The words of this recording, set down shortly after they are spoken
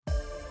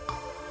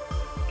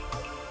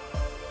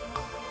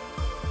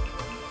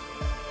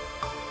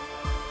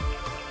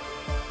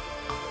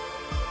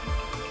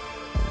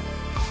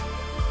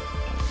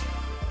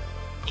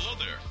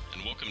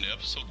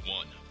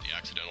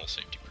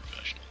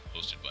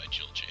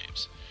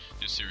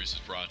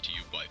brought to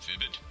you by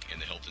Vivid and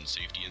the Health and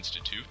Safety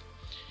Institute.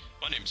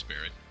 My name's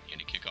Barrett, and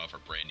to kick off our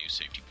brand new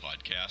safety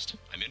podcast,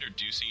 I'm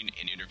introducing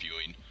and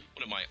interviewing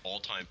one of my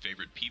all-time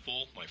favorite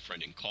people, my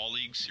friend and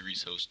colleague,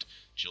 series host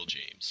Jill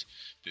James,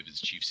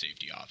 Vivid's Chief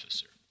Safety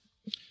Officer.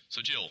 So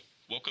Jill,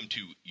 welcome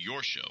to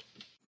your show.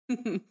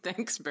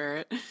 Thanks,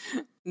 Barrett.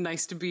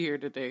 Nice to be here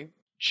today.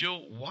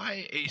 Jill,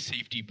 why a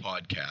safety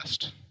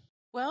podcast?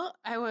 Well,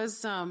 I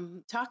was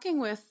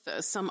talking with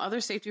some other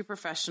safety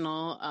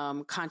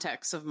professional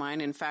contacts of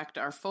mine, in fact,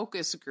 our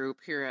focus group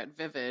here at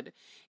Vivid,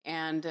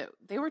 and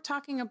they were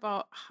talking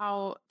about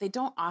how they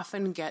don't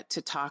often get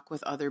to talk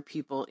with other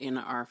people in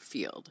our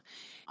field.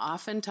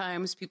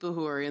 Oftentimes, people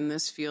who are in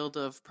this field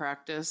of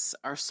practice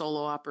are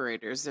solo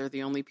operators. They're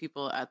the only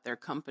people at their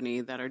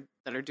company that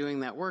are doing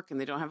that work, and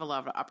they don't have a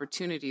lot of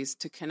opportunities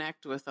to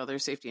connect with other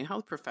safety and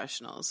health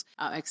professionals,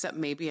 except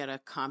maybe at a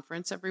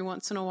conference every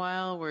once in a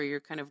while where you're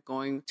kind of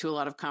going to a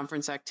lot of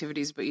conference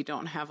activities, but you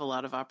don't have a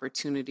lot of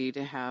opportunity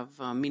to have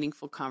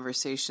meaningful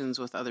conversations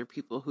with other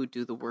people who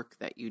do the work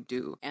that you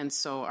do. And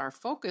so our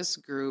focus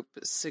group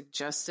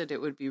suggested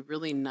it would be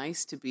really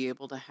nice to be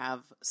able to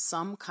have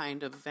some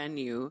kind of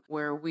venue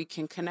where we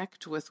can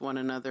connect with one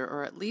another,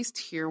 or at least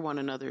hear one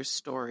another's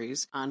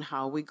stories on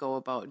how we go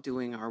about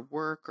doing our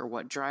work, or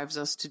what drives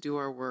us to do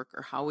our work,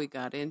 or how we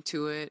got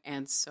into it.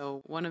 And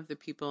so one of the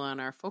people on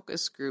our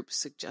focus group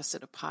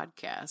suggested a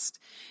podcast.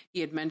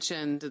 He had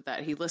mentioned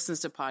that he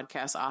listens to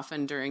podcasts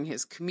often during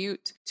his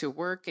commute to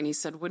work, and he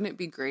said, wouldn't it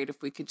be great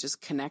if we could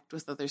just connect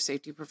with other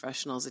safety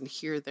professionals and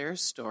hear their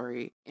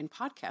story in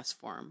podcast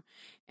form?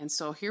 And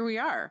so here we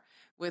are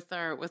with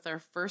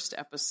our first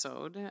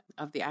episode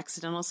of The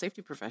Accidental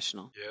Safety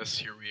Professional. Yes,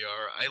 here we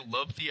are. I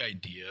love the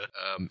idea.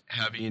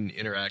 Having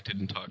interacted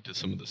and talked to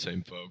some of the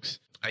same folks,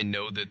 I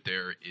know that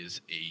there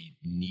is a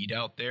need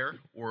out there,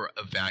 or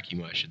a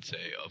vacuum, I should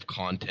say, of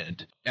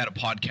content at a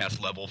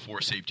podcast level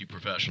for safety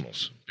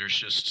professionals. There's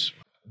just,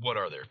 what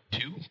are there,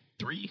 2,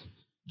 3,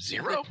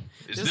 0?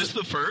 Is this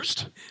the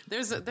first?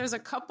 There's a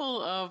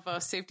couple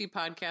of safety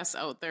podcasts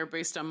out there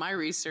based on my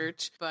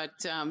research,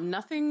 but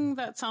nothing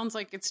that sounds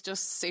like it's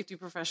just safety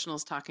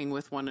professionals talking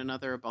with one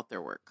another about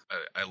their work.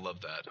 I love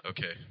that.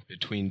 Okay,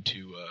 between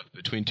two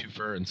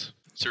ferns,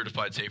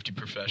 certified safety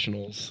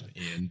professionals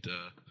and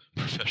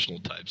professional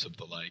types of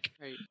the like.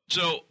 Right.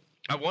 So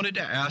I wanted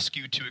to ask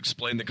you to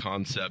explain the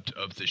concept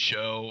of the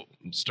show,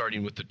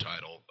 starting with the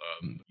title.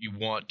 You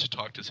want to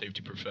talk to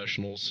safety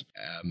professionals,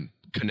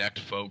 connect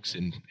folks,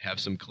 and have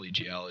some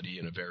collegiality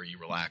in a very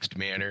relaxed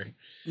manner.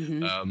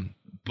 Mm-hmm.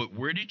 But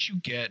where did you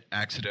get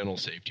accidental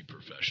safety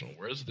professional?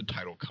 Where does the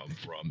title come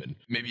from? And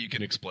maybe you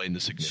can explain the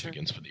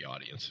significance for the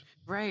audience.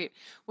 Right.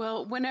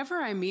 Well, whenever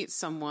I meet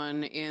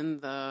someone in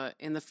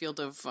the field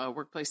of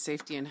workplace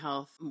safety and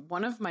health,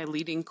 one of my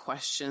leading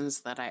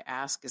questions that I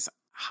ask is,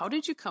 how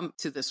did you come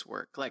to this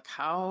work? Like,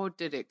 how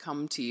did it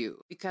come to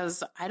you?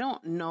 Because I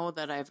don't know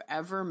that I've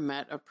ever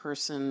met a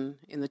person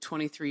in the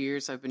 23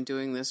 years I've been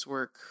doing this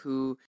work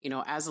who,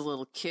 as a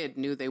little kid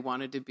knew they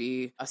wanted to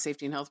be a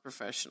safety and health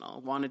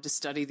professional, wanted to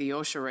study the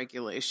OSHA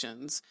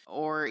regulations,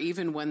 or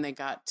even when they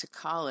got to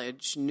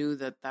college knew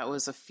that that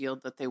was a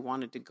field that they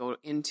wanted to go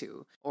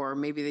into, or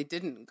maybe they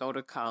didn't go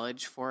to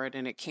college for it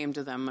and it came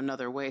to them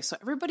another way. So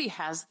everybody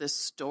has this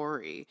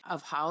story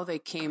of how they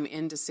came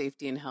into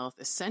safety and health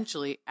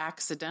essentially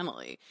accidentally.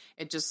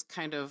 It just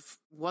kind of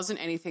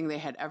wasn't anything they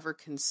had ever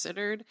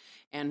considered.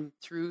 And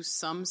through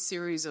some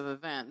series of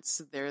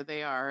events, there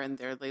they are, and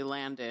there they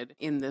landed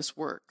in this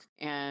work.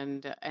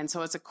 And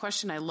so it's a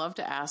question I love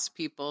to ask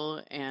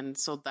people. And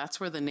so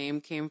that's where the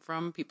name came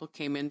from. People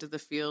came into the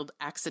field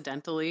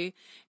accidentally.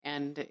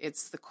 And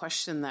it's the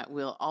question that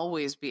we'll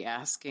always be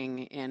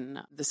asking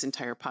in this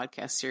entire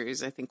podcast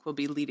series. I think we'll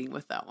be leading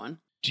with that one.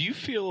 Do you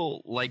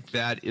feel like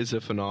that is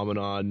a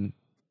phenomenon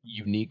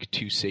unique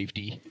to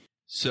safety?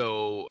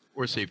 So,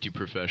 or safety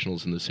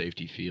professionals in the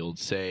safety field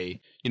say,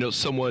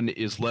 someone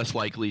is less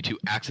likely to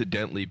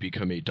accidentally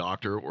become a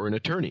doctor or an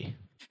attorney.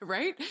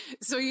 Right?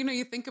 So,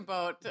 you think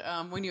about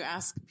when you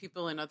ask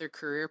people in other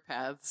career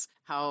paths,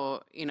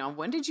 how,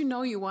 when did you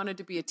know you wanted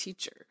to be a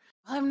teacher?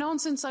 Well, I've known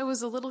since I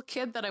was a little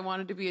kid that I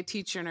wanted to be a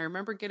teacher, and I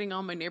remember getting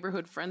all my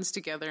neighborhood friends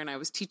together and I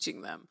was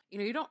teaching them.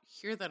 You don't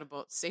hear that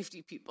about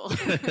safety people.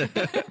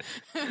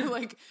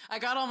 Like, I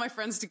got all my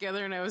friends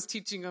together and I was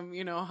teaching them,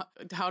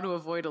 how to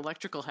avoid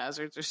electrical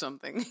hazards or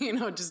something.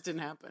 It just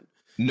didn't happen.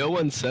 No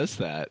one says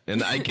that.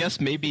 And I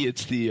guess maybe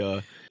it's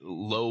the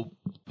low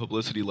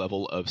publicity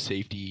level of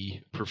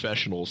safety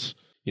professionals.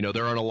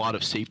 There aren't a lot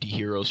of safety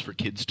heroes for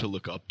kids to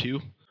look up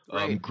to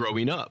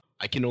growing up.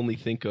 I can only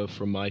think of,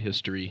 from my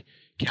history,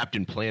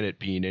 Captain Planet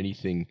being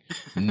anything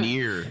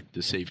near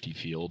the safety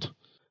field.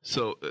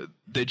 So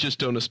they just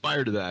don't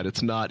aspire to that.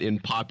 It's not in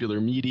popular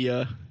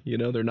media.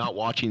 They're not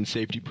watching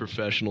safety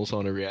professionals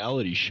on a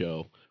reality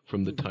show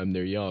from the time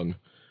they're young,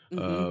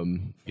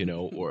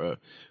 or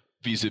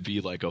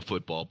vis-a-vis like a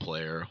football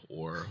player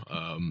or,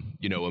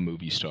 a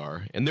movie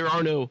star. And there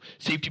are no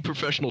safety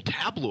professional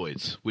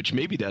tabloids, which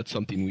maybe that's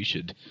something we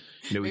should,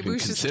 maybe even we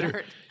consider. Should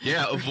start.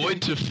 Yeah, a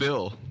void to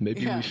fill.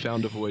 Maybe we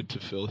found a void to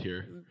fill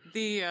here.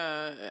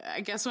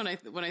 I guess when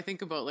I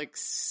think about like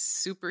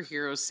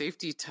superhero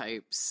safety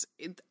types,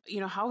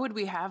 how would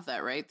we have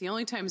that, right? The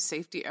only time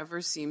safety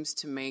ever seems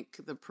to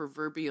make the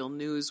proverbial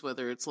news,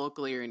 whether it's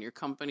locally or in your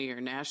company or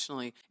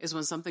nationally, is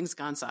when something's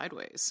gone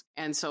sideways.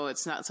 And so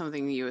it's not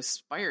something you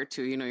aspire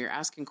to. You're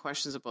asking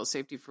questions about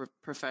safety for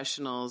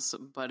professionals,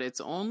 but it's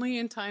only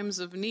in times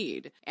of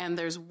need. And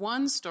there's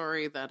one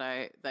story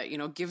that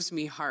gives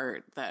me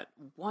heart, that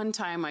one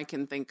time I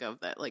can think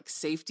of that like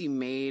safety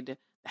made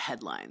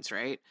headlines,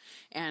 right?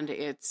 And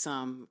it's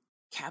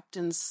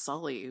Captain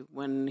Sully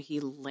when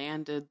he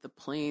landed the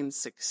plane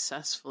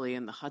successfully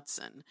in the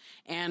Hudson,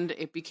 and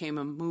it became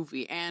a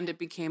movie and it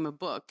became a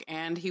book,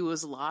 and he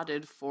was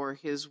lauded for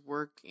his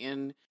work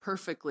in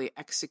perfectly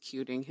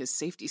executing his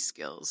safety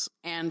skills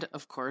and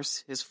of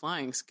course his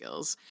flying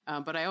skills.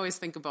 But I always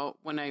think about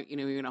when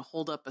you're going to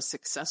hold up a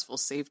successful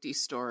safety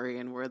story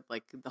and where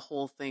like the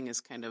whole thing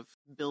is kind of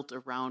built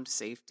around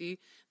safety.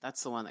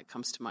 That's the one that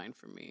comes to mind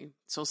for me.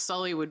 So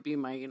Sully would be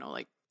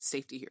my,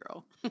 safety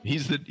hero.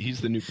 He's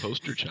the new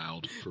poster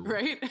child for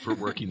for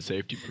working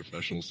safety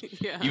professionals.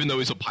 Yeah. Even though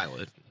he's a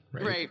pilot,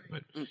 right? Right.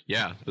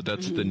 But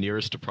that's the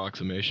nearest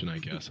approximation, I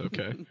guess.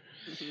 Okay.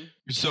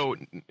 So,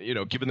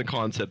 given the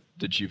concept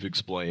that you've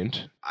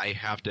explained, I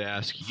have to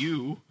ask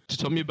you to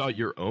tell me about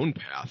your own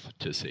path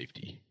to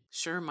safety.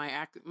 Sure.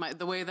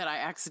 The way that I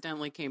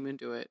accidentally came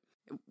into it.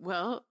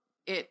 Well,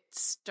 it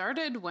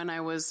started when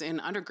I was in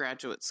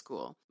undergraduate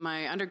school.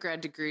 My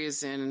undergrad degree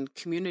is in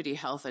community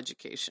health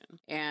education.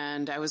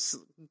 And I was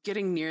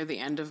getting near the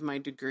end of my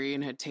degree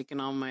and had taken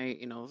all my,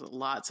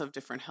 lots of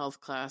different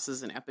health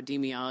classes and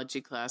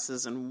epidemiology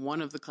classes. And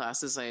one of the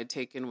classes I had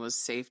taken was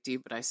safety,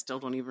 but I still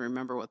don't even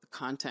remember what the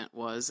content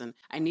was. And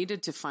I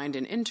needed to find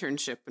an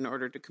internship in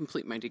order to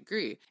complete my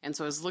degree. And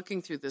so I was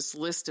looking through this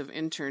list of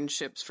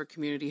internships for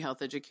community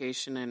health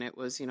education. And it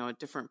was, at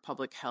different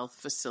public health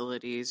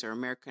facilities or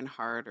American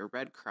Heart or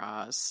Red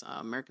Cross,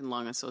 American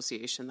Lung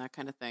Association, that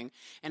kind of thing.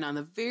 And on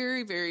the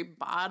very, very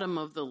bottom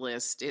of the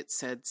list, it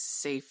said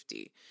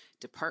safety,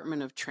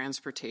 Department of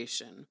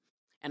Transportation.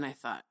 And I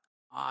thought,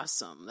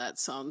 awesome. That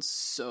sounds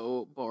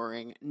so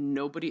boring.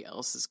 Nobody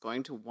else is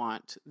going to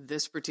want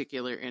this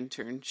particular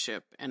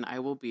internship, and I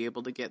will be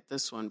able to get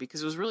this one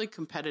because it was a really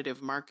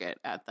competitive market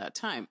at that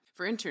time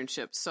for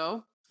internships.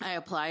 So I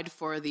applied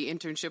for the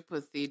internship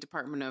with the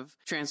Department of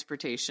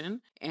Transportation,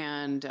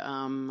 and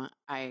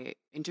I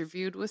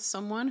interviewed with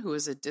someone who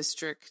was a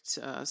district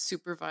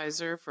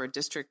supervisor for a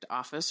district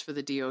office for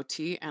the DOT,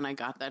 and I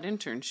got that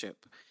internship.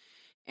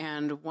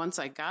 And once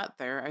I got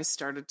there, I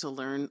started to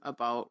learn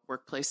about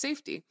workplace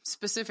safety,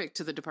 specific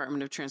to the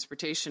Department of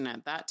Transportation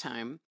at that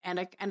time. And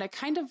I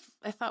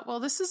thought, well,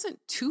 this isn't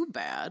too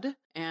bad.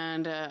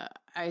 And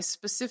I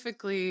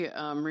specifically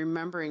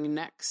remembering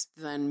next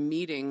then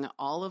meeting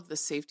all of the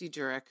safety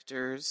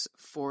directors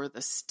for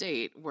the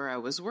state where I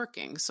was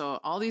working. So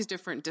all these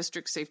different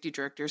district safety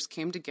directors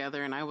came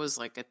together, and I was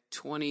like a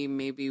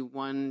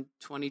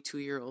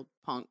 22-year-old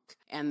punk.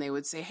 And they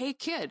would say, hey,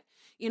 kid,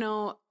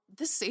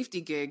 this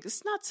safety gig,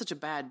 it's not such a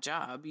bad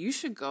job. You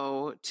should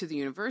go to the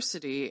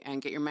university and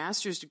get your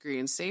master's degree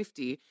in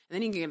safety, and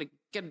then you can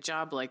get a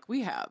job like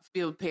we have,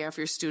 be able to pay off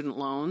your student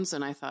loans.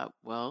 And I thought,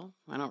 well,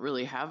 I don't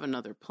really have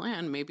another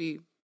plan.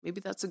 Maybe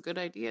that's a good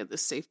idea. The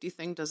safety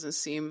thing doesn't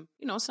seem,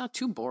 it's not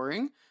too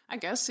boring. I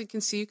guess you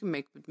can see you can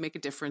make a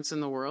difference in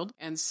the world.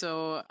 And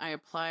so I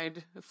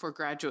applied for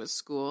graduate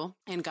school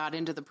and got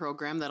into the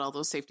program that all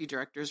those safety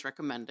directors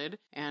recommended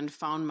and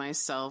found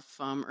myself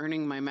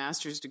earning my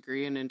master's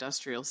degree in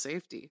industrial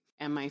safety.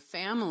 And my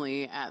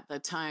family at the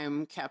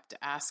time kept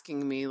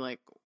asking me,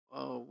 like,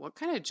 oh, what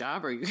kind of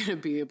job are you going to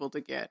be able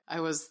to get? I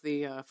was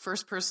the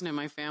first person in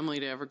my family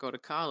to ever go to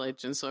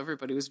college. And so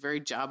everybody was very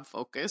job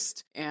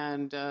focused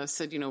and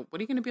said, what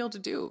are you going to be able to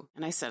do?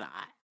 And I said,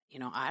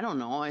 I don't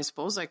know. I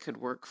suppose I could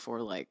work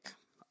for like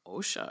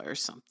OSHA or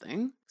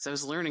something. So I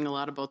was learning a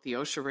lot about the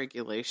OSHA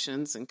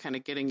regulations and kind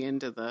of getting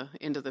into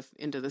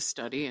the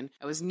study. And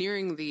I was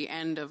nearing the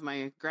end of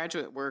my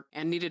graduate work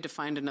and needed to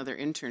find another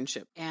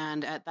internship.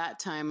 And at that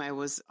time, I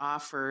was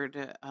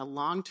offered a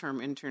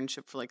long-term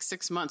internship for like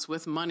 6 months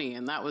with money.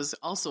 And that was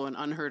also an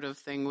unheard of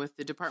thing with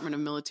the Department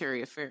of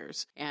Military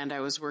Affairs. And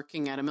I was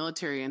working at a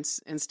military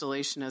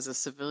installation as a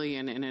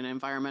civilian in an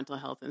environmental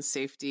health and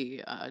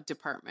safety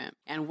department.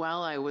 And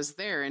while I was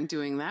there and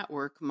doing that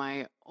work,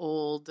 my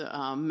old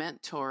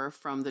mentor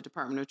from the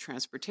Department of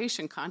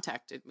Transportation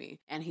contacted me,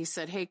 and he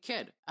said, hey,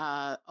 kid,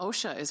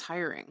 OSHA is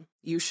hiring.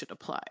 You should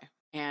apply.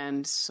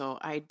 And so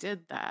I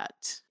did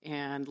that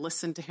and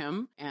listened to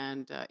him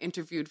and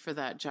interviewed for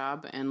that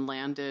job and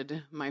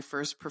landed my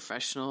first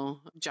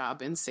professional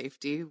job in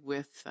safety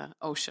with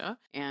OSHA.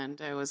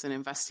 And I was an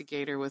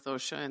investigator with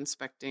OSHA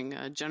inspecting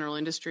general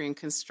industry and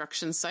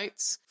construction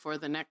sites for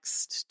the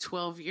next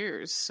 12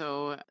 years.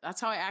 So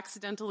that's how I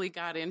accidentally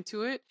got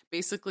into it,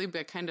 basically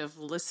by kind of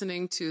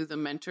listening to the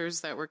mentors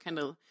that were kind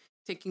of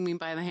taking me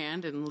by the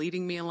hand and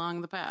leading me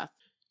along the path.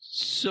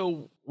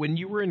 So when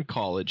you were in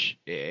college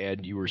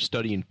and you were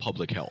studying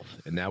public health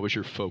and that was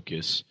your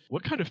focus,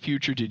 what kind of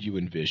future did you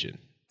envision?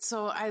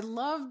 So I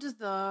loved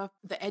the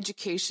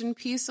education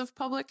piece of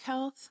public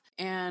health.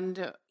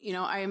 And,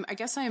 I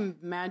guess I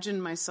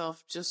imagine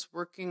myself just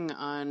working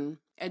on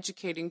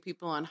educating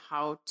people on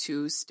how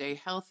to stay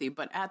healthy.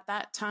 But at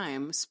that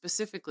time,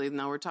 specifically,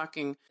 now we're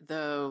talking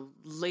the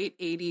late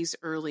 80s,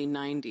 early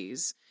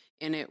 90s.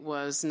 And it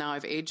was, now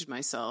I've aged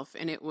myself,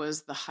 and it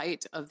was the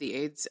height of the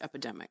AIDS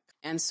epidemic.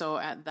 And so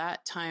at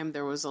that time,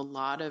 there was a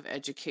lot of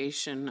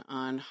education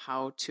on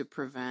how to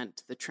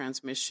prevent the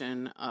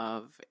transmission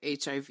of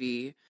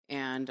HIV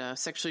and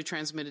sexually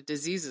transmitted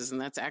diseases. And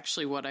that's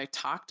actually what I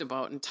talked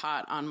about and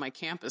taught on my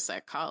campus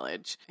at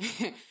college.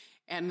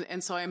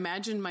 And so I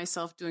imagined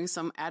myself doing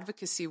some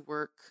advocacy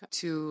work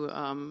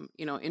to,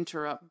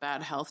 interrupt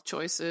bad health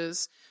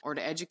choices or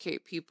to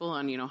educate people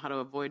on, how to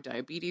avoid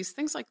diabetes,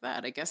 things like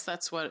that. I guess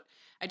that's what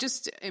I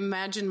just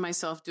imagined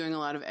myself doing, a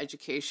lot of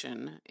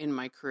education in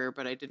my career,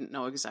 but I didn't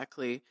know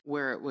exactly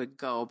where it would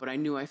go. But I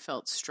knew I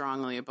felt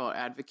strongly about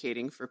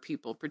advocating for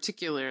people,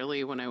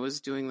 particularly when I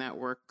was doing that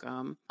work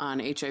on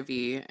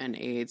HIV and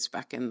AIDS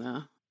back in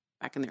the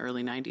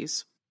early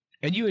 90s.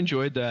 And you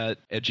enjoyed that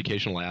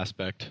educational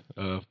aspect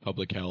of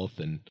public health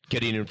and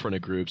getting in front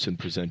of groups and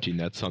presenting.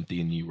 That's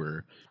something you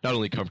were not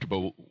only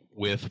comfortable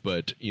with,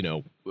 but,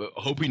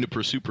 hoping to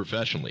pursue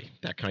professionally.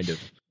 That kind of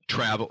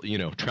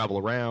travel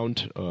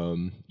around.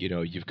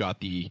 You've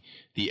got the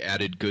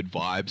added good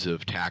vibes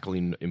of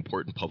tackling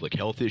important public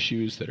health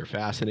issues that are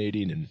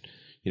fascinating and,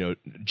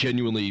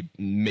 genuinely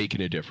making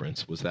a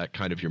difference. Was that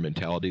kind of your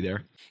mentality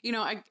there?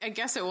 I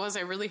guess it was. I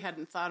really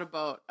hadn't thought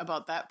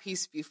about that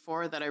piece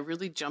before, that I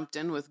really jumped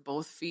in with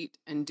both feet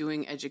and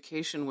doing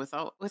education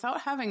without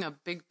having a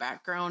big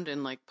background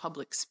in like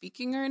public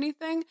speaking or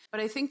anything. But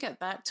I think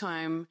at that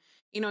time,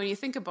 you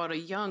think about a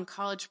young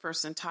college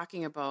person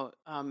talking about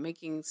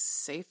making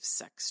safe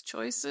sex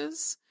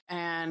choices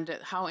and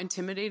how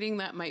intimidating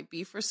that might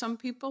be for some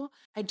people.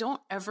 I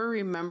don't ever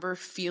remember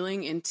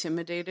feeling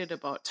intimidated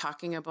about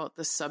talking about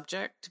the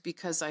subject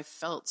because I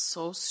felt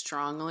so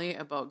strongly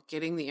about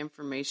getting the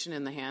information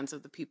in the hands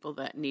of the people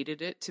that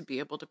needed it to be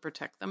able to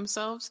protect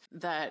themselves,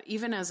 that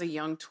even as a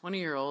young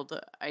 20-year-old,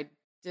 I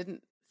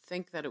didn't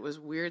think that it was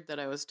weird that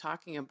I was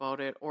talking about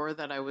it, or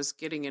that I was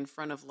getting in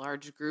front of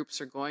large groups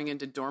or going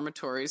into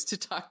dormitories to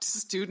talk to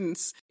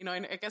students.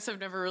 I guess I've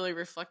never really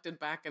reflected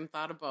back and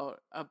thought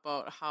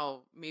about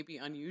how maybe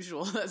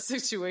unusual that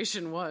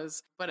situation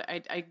was, but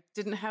I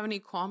didn't have any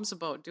qualms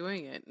about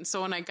doing it. And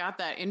so when I got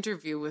that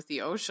interview with the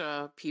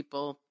OSHA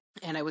people,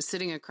 and I was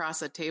sitting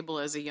across a table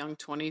as a young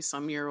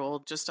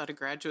 20-some-year-old just out of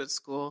graduate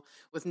school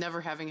with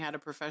never having had a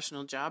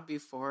professional job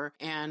before.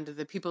 And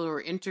the people who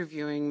were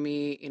interviewing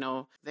me,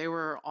 they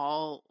were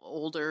all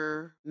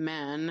older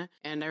men.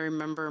 And I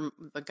remember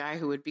the guy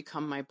who would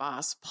become my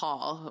boss,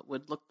 Paul,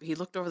 he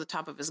looked over the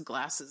top of his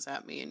glasses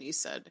at me and he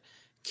said,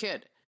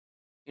 "Kid,"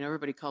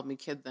 everybody called me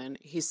kid then.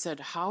 He said,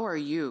 "How are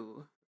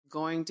you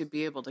going to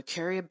be able to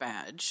carry a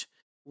badge,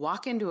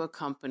 walk into a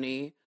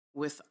company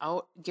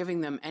without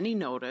giving them any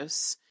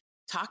notice,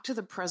 talk to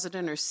the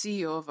president or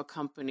CEO of a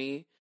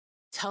company,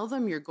 tell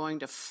them you're going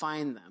to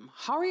find them?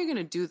 How are you going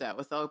to do that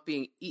without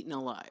being eaten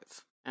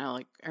alive?"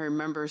 And I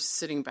remember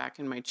sitting back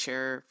in my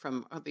chair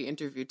from the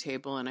interview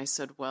table, and I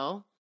said,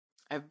 "Well,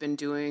 I've been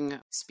doing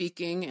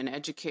speaking and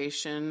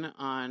education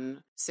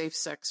on safe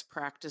sex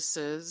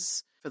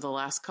practices for the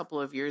last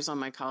couple of years on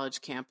my college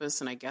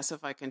campus. And I guess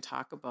if I can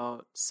talk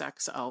about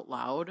sex out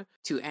loud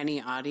to any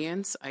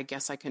audience, I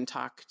guess I can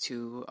talk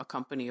to a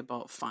company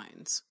about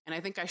fines." And I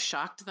think I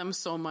shocked them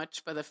so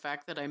much by the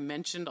fact that I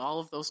mentioned all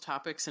of those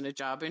topics in a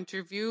job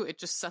interview. It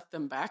just set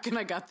them back and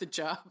I got the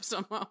job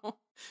somehow.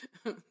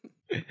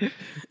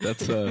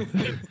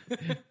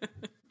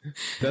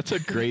 That's a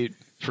great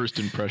first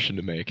impression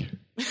to make.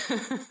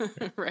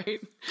 Right.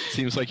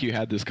 Seems like you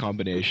had this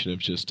combination of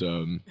just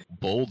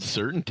bold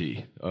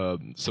certainty.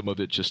 Some of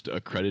it just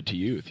a credit to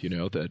youth,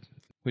 that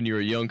when you're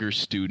a younger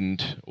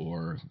student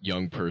or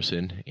young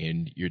person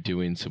and you're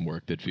doing some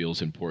work that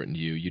feels important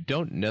to you, you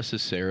don't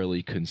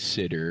necessarily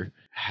consider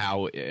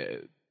how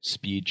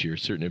speech or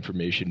certain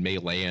information may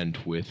land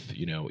with,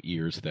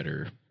 ears that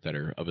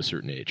are of a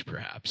certain age,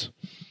 perhaps,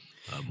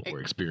 or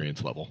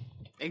experience level.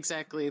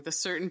 Exactly.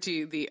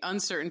 The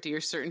uncertainty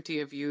or certainty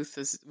of youth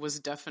was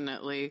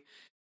definitely,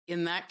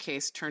 in that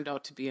case, turned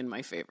out to be in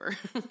my favor.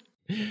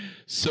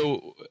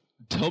 So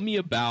tell me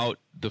about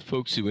the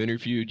folks who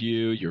interviewed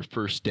you, your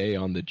first day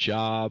on the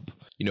job.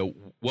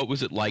 What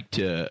was it like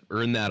to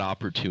earn that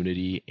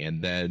opportunity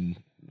and then,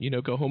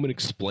 go home and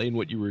explain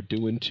what you were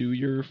doing to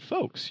your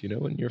folks,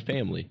 and your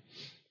family?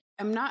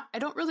 I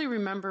don't really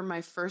remember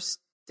my first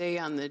stay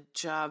on the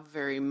job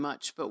very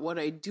much, but what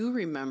I do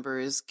remember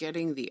is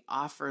getting the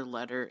offer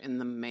letter in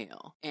the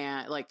mail,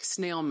 and like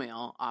snail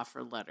mail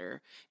offer letter.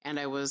 And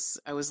I was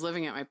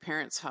living at my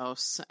parents'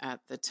 house at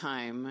the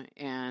time,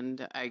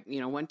 and I,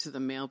 went to the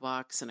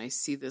mailbox and I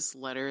see this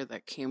letter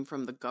that came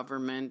from the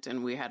government,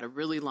 and we had a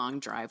really long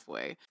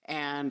driveway,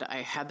 and I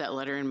had that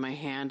letter in my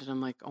hand, and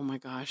I'm like, oh my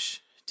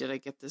gosh, did I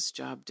get this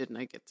job? Didn't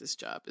I get this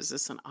job? Is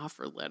this an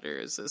offer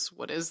letter?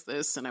 What is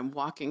this? And I'm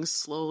walking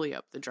slowly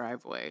up the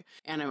driveway,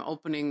 and I'm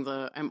opening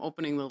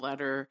the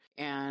letter,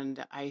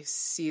 and I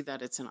see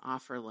that it's an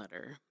offer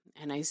letter,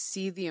 and I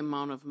see the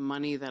amount of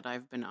money that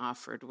I've been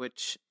offered,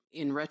 which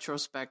in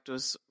retrospect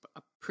was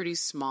a pretty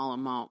small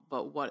amount.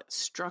 But what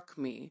struck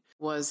me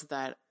was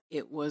that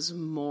it was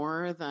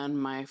more than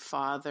my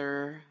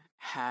father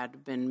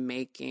had been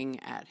making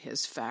at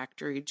his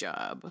factory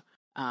job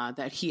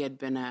that he had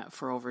been at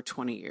for over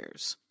 20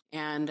 years.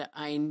 And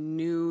I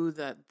knew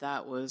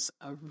that was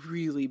a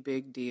really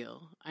big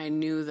deal. I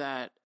knew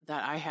that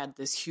I had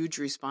this huge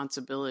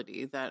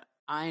responsibility that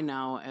I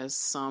now, as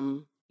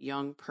some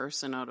young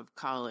person out of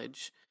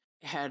college,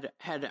 had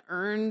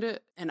earned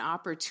an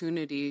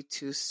opportunity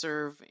to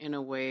serve in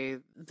a way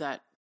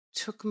that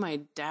took my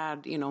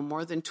dad,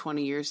 more than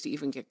 20 years to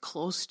even get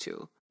close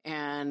to.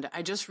 And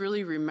I just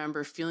really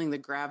remember feeling the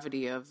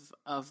gravity of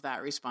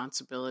that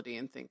responsibility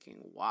and thinking,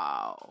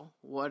 wow,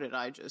 what did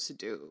I just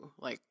do?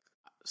 Like,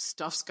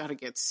 stuff's got to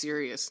get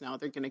serious now.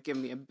 They're going to give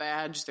me a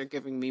badge. They're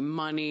giving me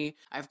money.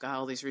 I've got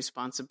all these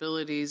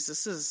responsibilities.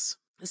 This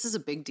is a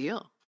big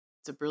deal.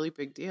 It's a really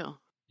big deal.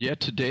 Yeah,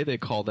 today they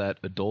call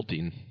that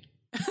adulting.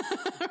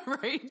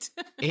 Right.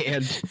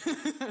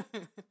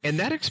 And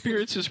that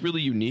experience is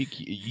really unique.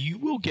 You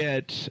will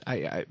get,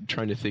 I'm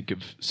trying to think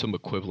of some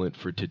equivalent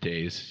for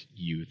today's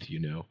youth,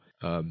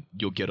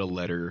 you'll get a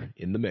letter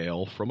in the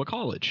mail from a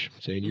college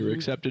saying you were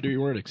accepted or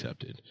you weren't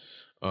accepted.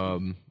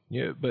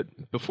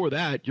 But before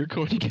that, you're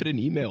going to get an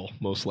email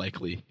most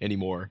likely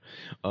anymore.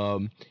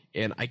 And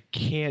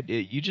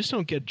you just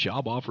don't get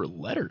job offer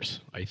letters,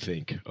 I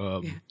think.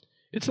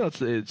 It's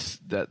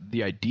that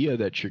the idea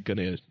that you're going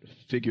to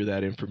figure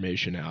that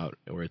information out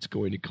or it's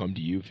going to come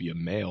to you via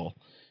mail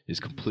is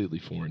completely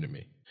foreign to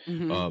me.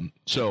 Mm-hmm.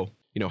 So,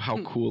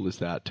 how cool is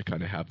that to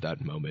kind of have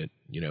that moment,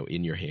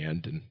 in your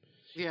hand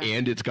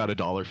and it's got a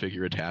dollar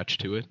figure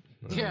attached to it.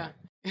 Yeah.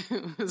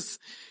 It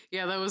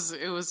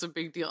was a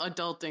big deal.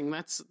 Adulting,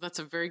 that's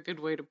a very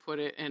good way to put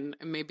it. And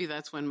maybe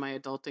that's when my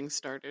adulting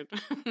started.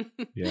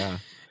 Yeah.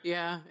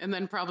 Yeah. And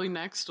then probably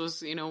next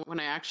was, when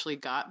I actually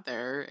got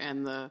there,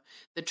 and the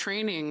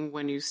training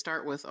when you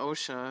start with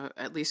OSHA,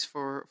 at least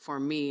for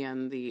me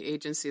and the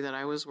agency that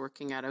I was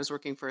working at, I was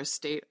working for a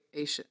state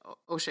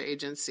OSHA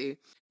agency.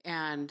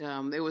 And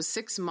it was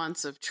 6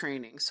 months of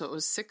training. So it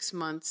was 6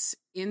 months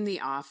in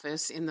the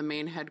office, in the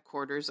main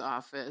headquarters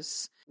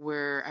office,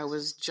 where I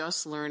was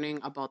just learning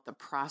about the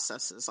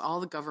processes, all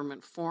the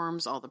government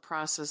forms, all the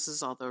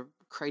processes, all the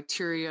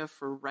criteria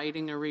for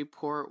writing a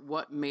report,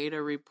 what made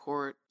a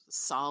report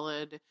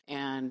solid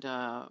and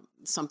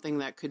something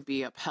that could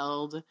be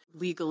upheld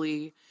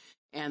legally,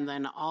 and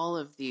then all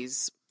of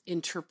these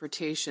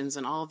interpretations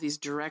and all of these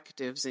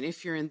directives, and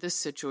if you're in this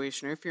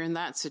situation or if you're in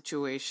that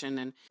situation,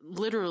 and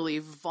literally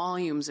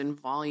volumes and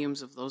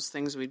volumes of those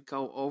things we'd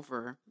go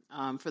over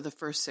for the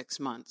first 3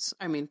 months.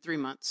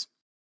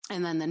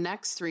 And then the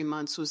next 3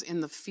 months was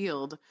in the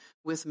field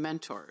with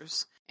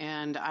mentors.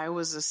 And I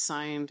was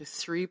assigned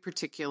 3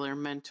 particular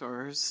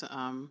mentors,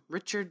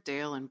 Richard,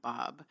 Dale, and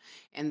Bob.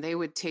 And they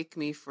would take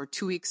me for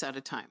 2 weeks at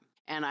a time.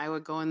 And I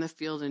would go in the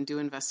field and do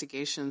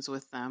investigations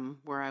with them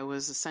where I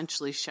was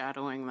essentially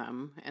shadowing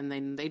them. And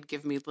then they'd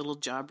give me little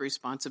job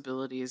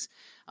responsibilities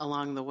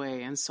along the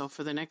way. And so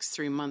for the next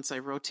 3 months, I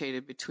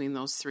rotated between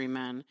those 3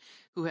 men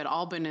who had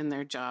all been in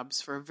their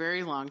jobs for a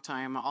very long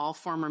time, all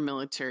former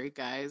military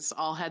guys,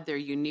 all had their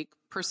unique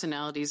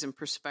personalities and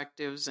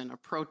perspectives and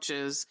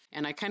approaches.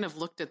 And I kind of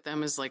looked at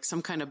them as like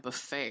some kind of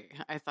buffet.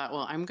 I thought,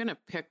 well, I'm going to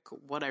pick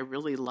what I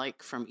really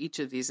like from each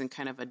of these and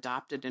kind of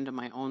adopt it into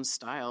my own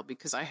style,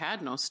 because I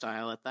had no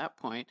style at that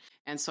point.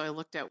 And so I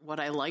looked at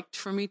what I liked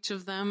from each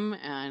of them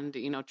and,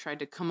 tried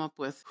to come up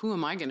with who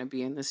am I going to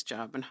be in this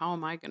job and how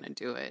am I going to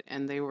do it?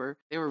 And they were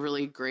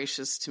really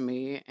gracious to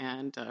me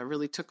and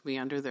really took me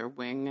under their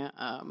wing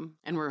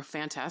and were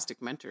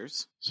fantastic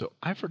mentors. So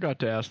I forgot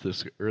to ask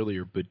this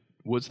earlier, but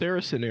was there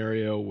a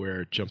scenario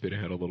where, jumping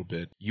ahead a little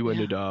bit, you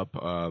ended up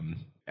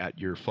at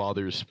your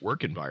father's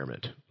work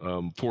environment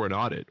for an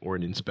audit or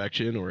an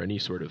inspection or any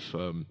sort of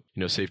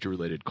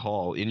safety-related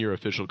call in your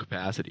official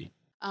capacity?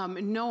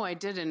 No, I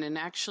didn't. And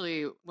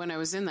actually, when I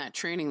was in that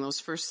training, those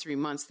first 3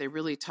 months, they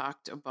really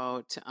talked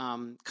about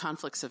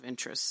conflicts of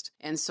interest.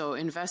 And so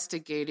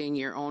investigating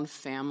your own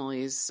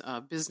family's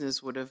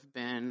business would have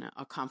been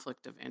a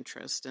conflict of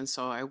interest. And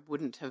so I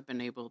wouldn't have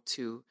been able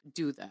to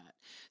do that.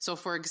 So,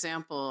 for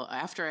example,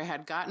 after I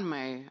had gotten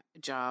my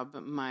job,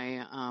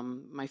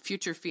 my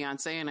future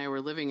fiance and I were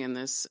living in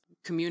this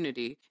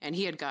community, and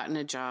he had gotten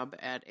a job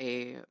at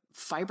a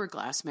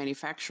fiberglass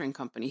manufacturing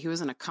company. He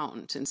was an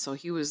accountant, and so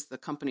he was the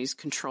company's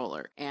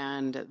controller.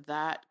 And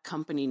that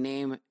company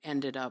name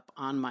ended up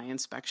on my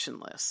inspection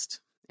list.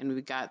 And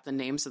we got the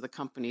names of the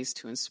companies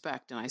to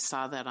inspect, and I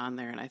saw that on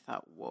there, and I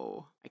thought,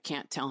 whoa, I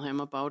can't tell him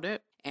about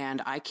it,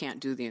 and I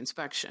can't do the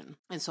inspection.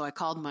 And so I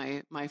called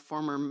my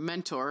former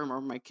mentor,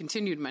 or my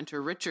continued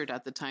mentor, Richard,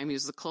 at the time. He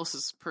was the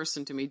closest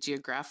person to me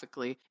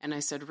geographically. And I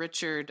said,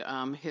 Richard,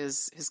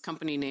 his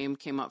company name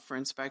came up for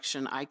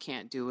inspection. I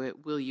can't do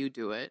it. Will you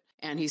do it?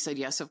 And he said,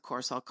 yes, of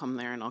course, I'll come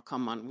there, and I'll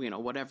come on,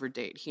 whatever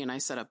date. He and I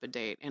set up a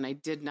date. And I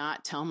did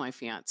not tell my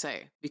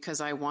fiance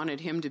because I wanted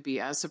him to be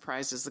as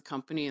surprised as the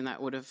company, and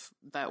that would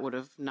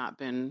have not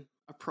been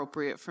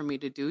appropriate for me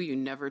to do. You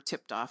never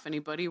tipped off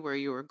anybody where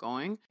you were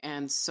going.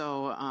 And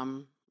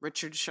so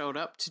Richard showed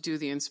up to do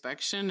the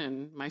inspection,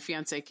 and my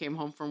fiance came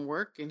home from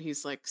work, and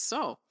he's like,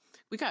 so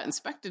we got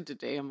inspected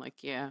today. I'm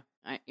like, yeah,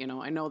 I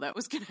know that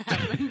was going to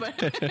happen,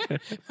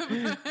 but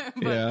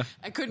Yeah.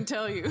 I couldn't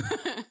tell you.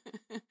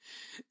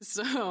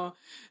 So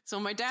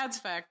my dad's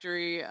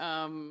factory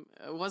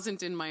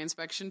wasn't in my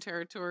inspection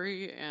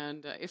territory,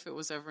 and if it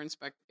was ever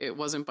inspected, it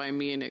wasn't by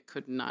me, and it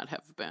could not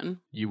have been.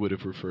 You would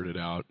have referred it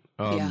out.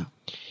 Yeah.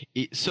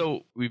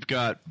 So we've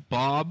got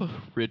Bob,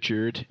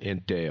 Richard,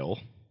 and Dale,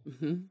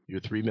 your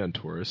three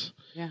mentors.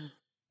 Yeah.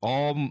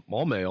 All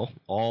male,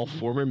 all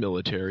former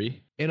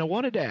military. And I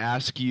wanted to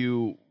ask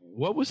you,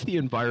 what was the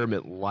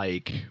environment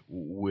like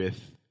with,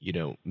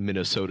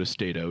 Minnesota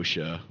State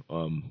OSHA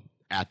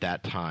at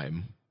that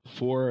time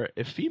for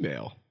a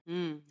female?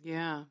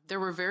 Yeah, there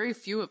were very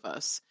few of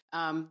us.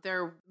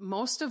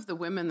 Most of the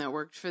women that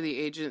worked for the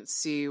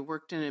agency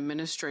worked in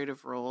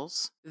administrative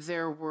roles.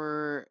 There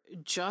were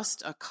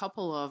just a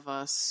couple of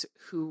us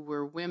who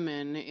were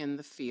women in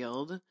the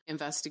field,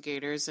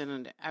 investigators,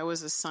 and I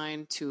was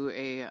assigned to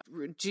a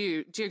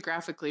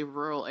geographically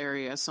rural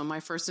area. So my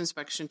first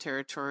inspection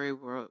territory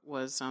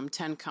was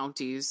 10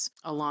 counties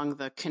along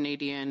the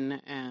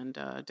Canadian and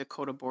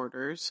Dakota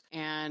borders.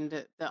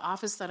 And the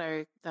office that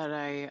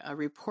I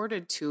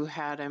reported to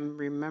had, I'm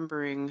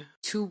remembering,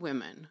 2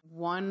 women.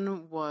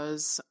 One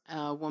was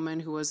a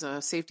woman who was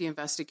a safety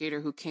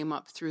investigator who came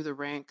up through the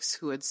ranks,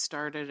 who had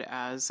started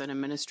as an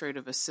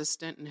administrative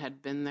assistant and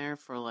had been there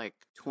for like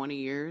 20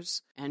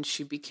 years, and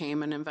she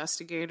became an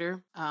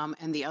investigator.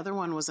 And the other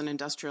one was an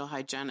industrial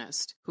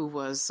hygienist who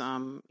was,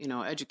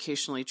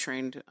 educationally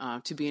trained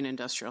to be an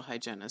industrial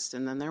hygienist.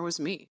 And then there was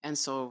me. And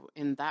so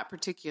in that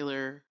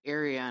particular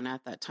area, and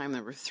at that time,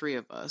 there were 3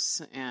 of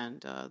us,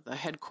 and the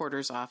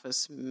headquarters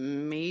office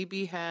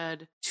maybe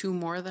had 2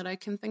 more that I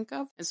can think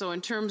of. And so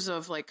in terms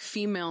of like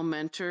female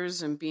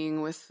mentors and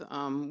being with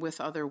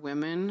other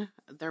women,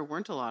 there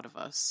weren't a lot of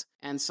us.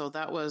 And so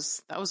that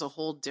was a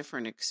whole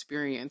different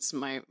experience.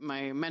 My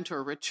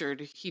mentor,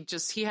 Richard,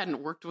 he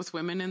hadn't worked with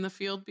women in the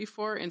field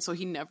before. And so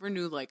he never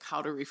knew like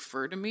how to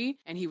refer to me.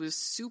 And he was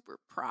super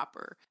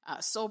proper,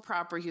 so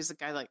proper. He was a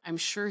guy, like, I'm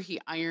sure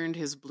he ironed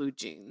his blue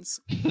jeans.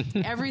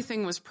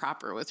 Everything was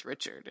proper with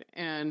Richard.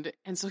 And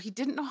so he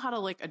didn't know how to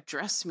like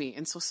address me.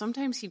 And so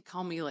sometimes he'd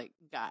call me like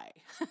guy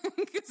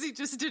because he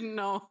just didn't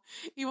know.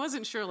 He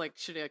wasn't sure, like,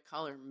 should I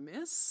call her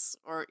miss?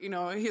 Or,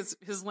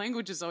 his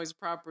language is always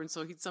proper. And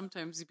so he'd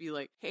sometimes be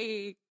like,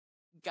 hey,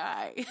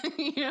 guy,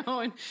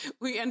 and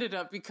we ended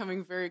up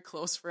becoming very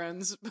close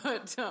friends,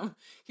 but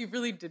he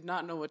really did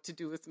not know what to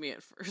do with me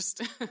at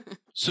first.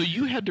 So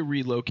you had to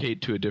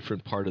relocate to a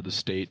different part of the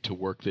state to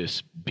work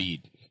this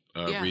beat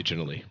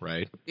regionally,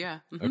 right? Yeah.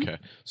 Mm-hmm. Okay.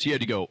 So you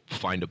had to go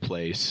find a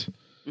place,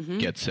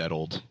 get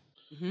settled,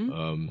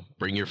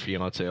 bring your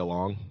fiance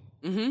along.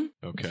 Mm-hmm.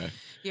 Okay.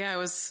 Yeah, I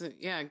was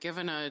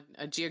given a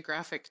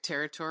geographic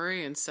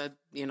territory and said,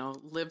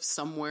 live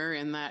somewhere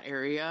in that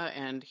area,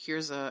 and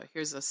here's a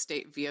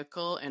state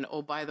vehicle, and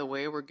oh, by the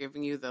way, we're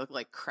giving you the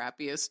like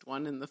crappiest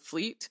one in the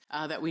fleet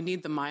that we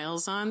need the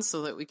miles on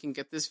so that we can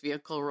get this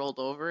vehicle rolled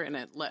over. And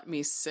it let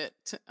me sit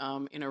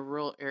in a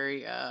rural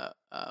area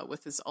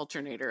with his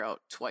alternator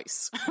out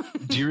twice.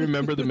 Do you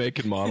remember the make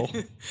and model?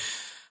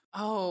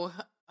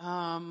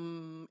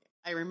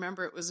 I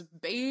remember it was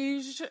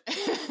beige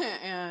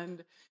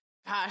and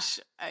gosh,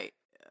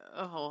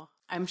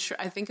 I'm sure,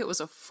 I think it was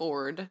a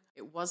Ford.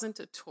 It wasn't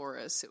a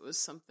Taurus. It was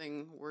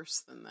something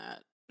worse than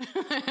that.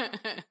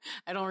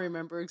 I don't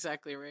remember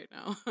exactly right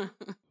now.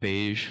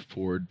 Beige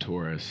Ford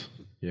Taurus.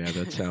 Yeah,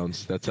 that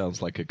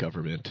sounds like a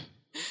government.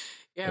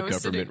 Yeah, a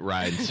government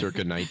ride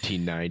circa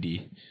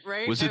 1990.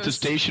 Right? Was it the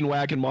station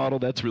wagon model?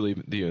 That's really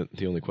the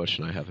only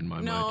question I have in my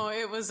mind. No,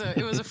 it was a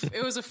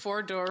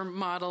 4-door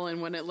model,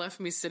 and when it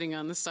left me sitting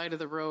on the side of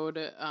the road,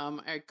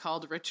 I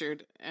called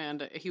Richard,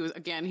 and he was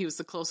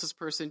the closest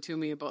person to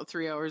me, about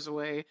 3 hours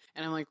away.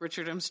 And I'm like,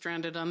 Richard, I'm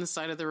stranded on the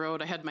side of the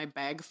road. I had my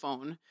bag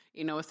phone,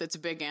 with its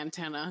big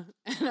antenna,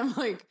 and I'm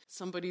like,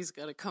 somebody's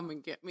got to come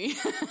and get me.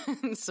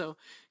 And so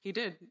he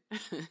did.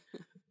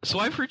 So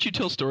I've heard you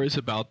tell stories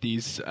about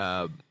these,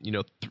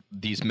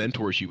 these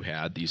mentors you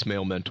had, these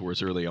male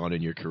mentors early on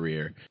in your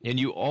career, and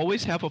you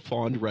always have a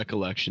fond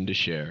recollection to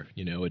share.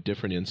 A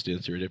different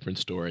instance or a different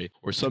story,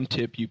 or some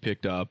tip you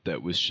picked up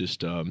that was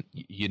just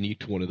unique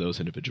to one of those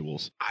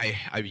individuals.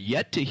 I've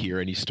yet to hear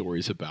any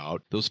stories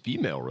about those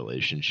female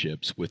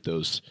relationships with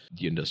the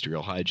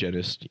industrial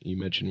hygienist you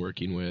mentioned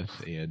working with,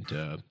 and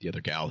the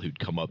other gal who'd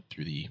come up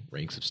through the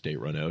ranks of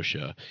state-run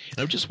OSHA. And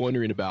I'm just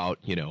wondering about,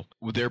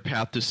 their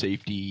path to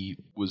safety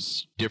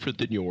was different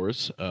than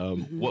yours.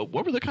 What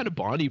were the kind of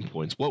bonding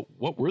points?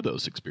 What were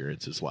those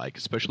experiences like,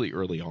 especially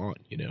early on,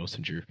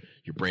 since you're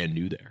brand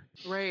new there?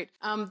 Right.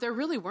 There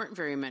really weren't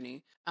very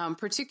many,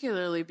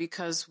 particularly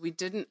because we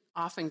didn't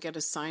often get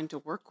assigned to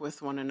work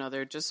with one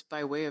another just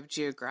by way of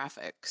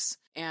geographics.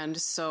 And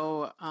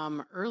so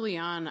early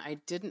on, I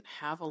didn't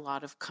have a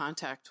lot of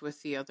contact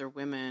with the other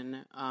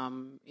women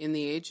in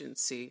the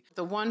agency.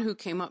 The one who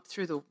came up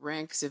through the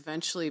ranks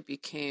eventually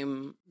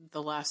became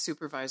the last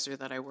supervisor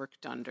that I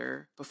worked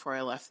under before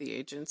I left the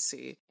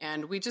agency.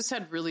 And we just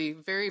had really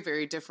very,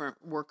 very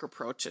different work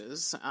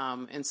approaches.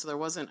 And so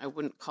I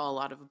wouldn't call a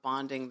lot of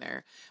bonding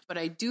there. But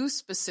I do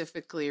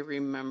specifically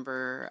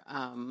remember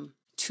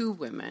two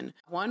women.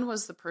 One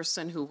was the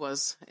person who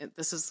was,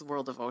 this is the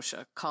world of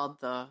OSHA,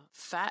 called the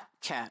fat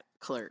cat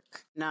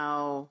clerk.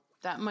 Now,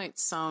 that might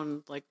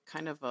sound like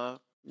kind of a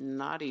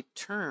naughty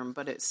term,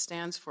 but it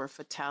stands for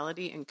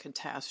fatality and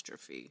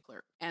catastrophe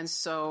clerk. And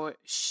so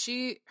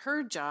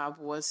her job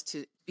was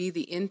to be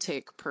the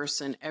intake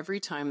person every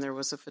time there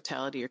was a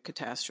fatality or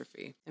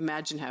catastrophe.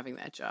 Imagine having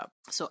that job.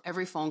 So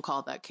every phone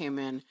call that came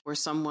in where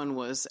someone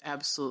was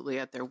absolutely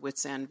at their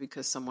wit's end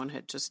because someone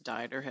had just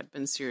died or had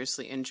been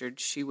seriously injured,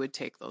 she would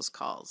take those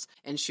calls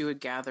and she would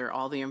gather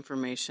all the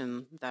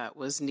information that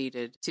was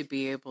needed to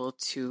be able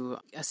to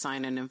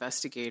assign an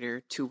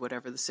investigator to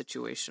whatever the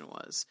situation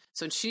was.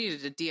 So she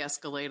needed to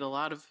de-escalate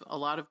a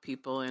lot of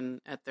people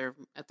at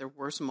their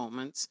worst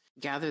moments,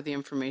 gather the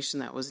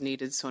information that was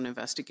needed so an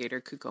investigator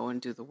could go and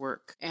do the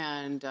work.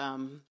 And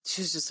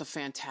she's just a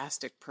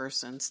fantastic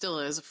person, still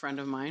is a friend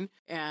of mine.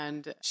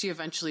 And she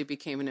eventually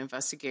became an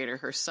investigator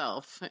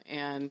herself.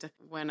 And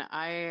when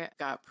I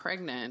got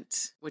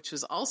pregnant, which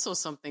was also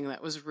something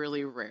that was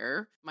really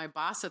rare, my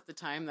boss at the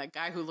time, that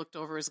guy who looked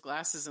over his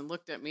glasses and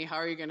looked at me, "How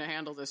are you going to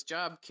handle this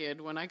job,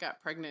 kid?" When I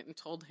got pregnant and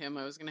told him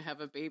I was going to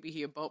have a baby,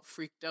 he about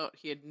freaked out.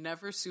 He had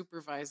never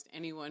supervised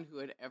anyone who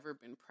had ever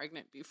been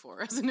pregnant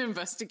before as an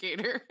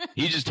investigator.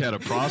 He just had a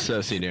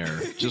processing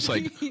error, just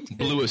like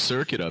blew a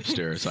circuit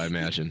upstairs, I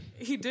imagine.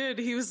 He did.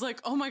 He was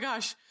like, "Oh my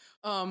gosh,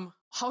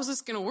 how's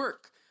this going to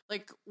work?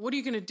 Like, what are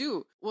you going to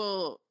do?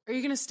 Well, are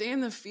you going to stay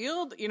in the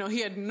field?" He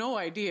had no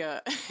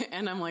idea.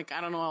 And I'm like,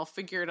 "I don't know. I'll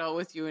figure it out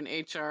with you in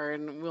HR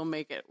and we'll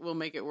make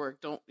it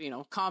work. Don't,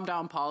 calm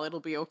down, Paul. It'll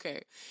be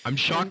okay." I'm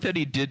shocked that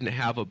he didn't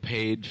have a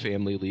paid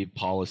family leave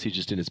policy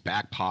just in his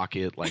back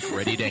pocket, like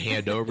ready to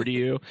hand over to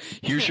you.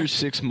 Here's your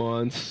 6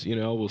 months.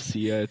 We'll see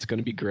you. It's going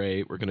to be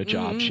great. We're going to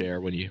job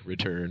share when you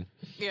return.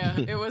 Yeah,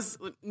 it was,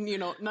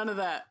 none of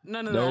that.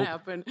 None of that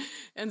happened.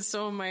 And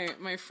so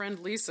my friend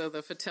Lisa,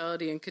 the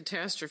fatality and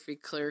catastrophe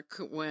clerk,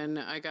 when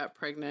I got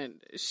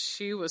pregnant,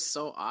 she was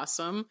so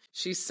awesome.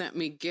 She sent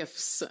me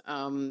gifts,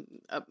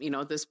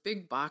 this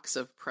big box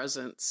of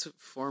presents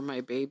for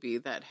my baby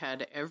that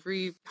had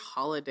every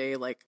holiday.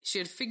 Like, she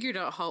had figured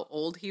out how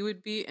old he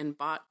would be and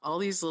bought all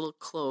these little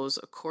clothes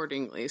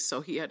accordingly.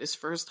 So he had his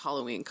first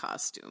Halloween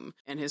costume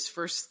and his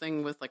first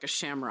thing with like a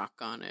shamrock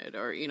on it,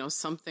 or,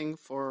 something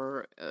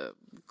for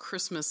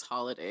Christmas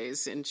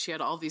holidays. And she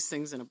had all these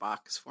things in a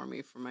box for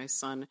me for my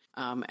son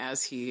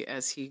as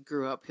he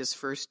grew up his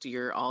first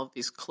year. All of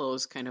these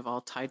clothes kind of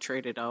all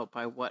titrated out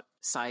by what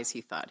size he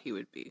thought he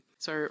would be.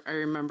 So I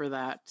remember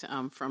that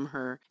from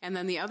her. And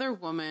then the other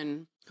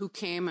woman who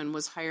came and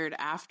was hired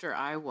after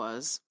I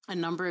was, a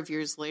number of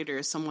years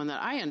later, someone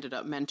that I ended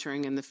up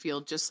mentoring in the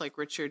field, just like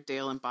Richard,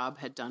 Dale, and Bob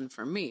had done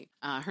for me.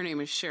 Her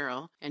name is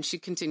Cheryl, and she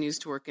continues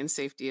to work in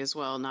safety as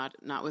well, not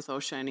with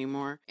OSHA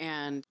anymore.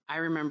 And I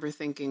remember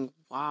thinking,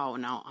 wow,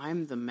 now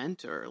I'm the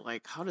mentor.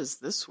 Like, how does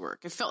this work?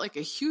 It felt like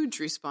a huge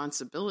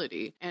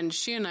responsibility. And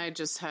she and I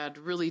just had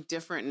really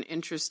different and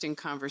interesting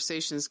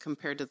conversations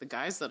compared to the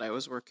guys that I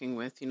was working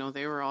with.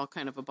 They were all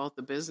kind of about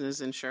the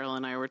business, and Cheryl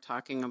and I were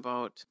talking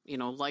about,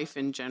 life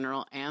in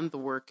general and the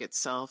work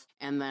itself.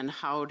 And then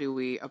how do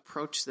we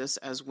approach this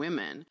as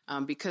women?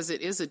 Because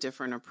it is a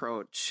different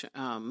approach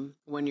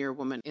when you're a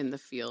woman in the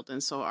field.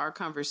 And so our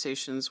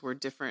conversations were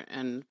different,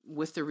 and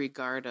with the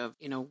regard of,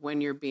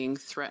 when you're being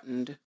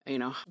threatened,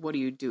 what do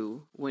you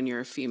do when you're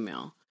a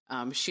female?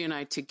 She and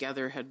I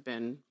together had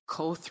been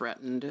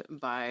co-threatened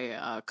by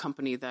a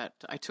company that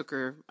I took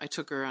her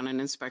on an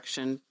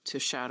inspection to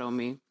shadow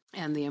me.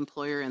 And the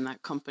employer in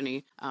that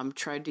company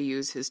tried to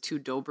use his 2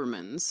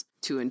 Dobermans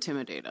to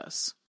intimidate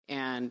us.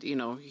 And,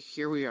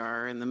 here we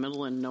are in the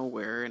middle of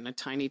nowhere in a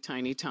tiny,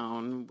 tiny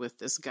town with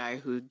this guy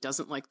who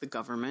doesn't like the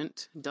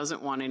government,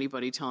 doesn't want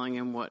anybody telling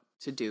him what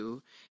to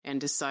do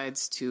and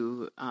decides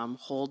to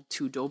hold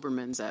two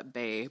Dobermans at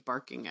bay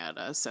barking at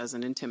us as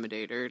an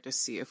intimidator to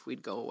see if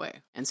we'd go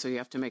away. And so you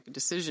have to make a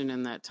decision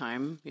in that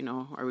time.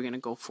 Are we going to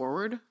go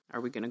forward? Are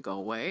we going to go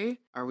away?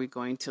 Are we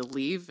going to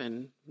leave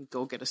and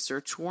go get a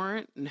search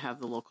warrant and have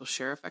the local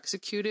sheriff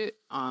execute it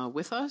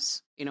with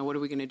us? What are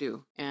we going to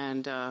do?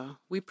 And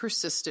we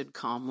persisted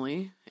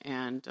calmly,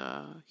 and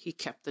he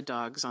kept the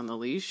dogs on the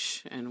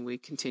leash, and we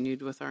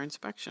continued with our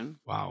inspection.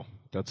 Wow,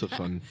 that's a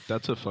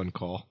fun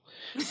call.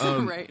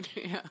 Right?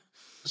 Yeah.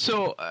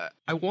 So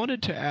I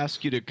wanted to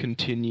ask you to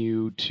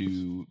continue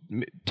to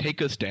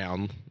take us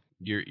down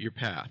your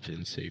path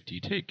in safety.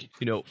 Take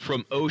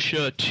from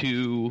OSHA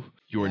to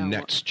your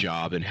next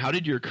job, and how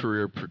did your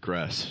career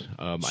progress?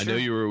 Sure. I know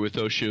you were with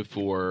OSHA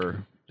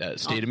for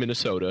state of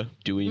Minnesota,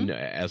 doing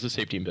as a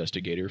safety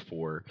investigator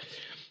for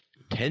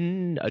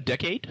a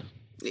decade.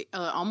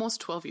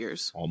 Almost 12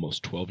 years.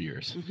 Almost 12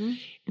 years. Mm-hmm.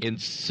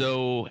 And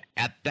so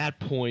at that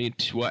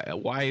point,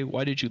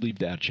 why did you leave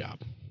that job?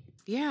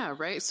 Yeah,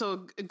 right.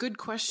 So a good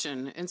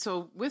question. And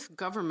so with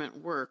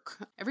government work,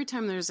 every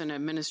time there's an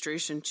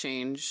administration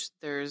change,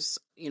 there's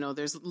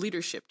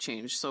leadership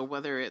change. So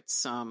whether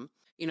it's,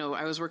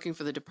 I was working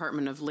for the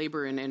Department of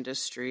Labor and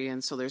Industry,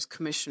 and so there's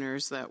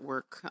commissioners that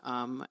work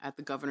at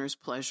the governor's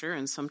pleasure,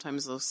 and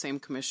sometimes those same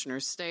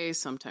commissioners stay,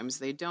 sometimes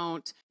they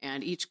don't,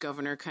 and each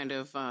governor kind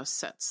of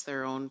sets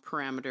their own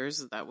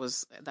parameters. That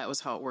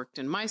was how it worked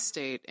in my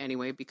state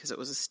anyway, because it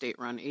was a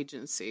state-run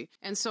agency.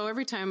 And so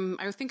every time,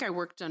 I think I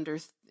worked under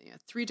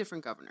three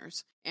different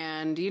governors,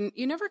 and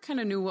you never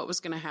kind of knew what was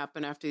going to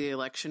happen after the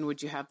election.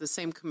 Would you have the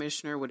same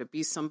commissioner? Would it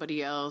be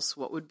somebody else?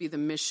 What would be the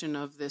mission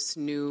of this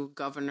new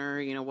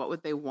governor? What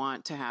would they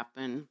want to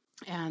happen?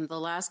 And the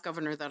last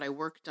governor that I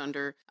worked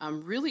under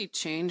really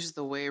changed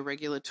the way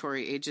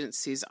regulatory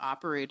agencies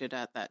operated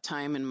at that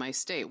time in my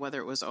state,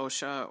 whether it was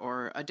OSHA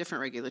or a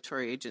different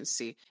regulatory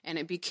agency. And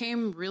it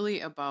became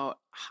really about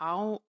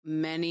how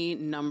many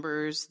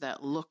numbers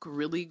that look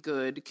really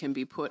good can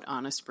be put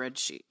on a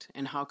spreadsheet,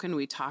 and how can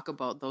we talk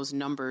about those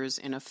numbers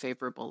in a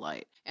favorable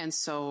light. And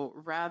so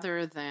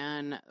rather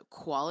than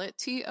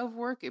quality of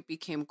work, it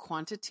became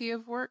quantity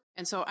of work.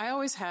 And so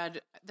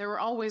there were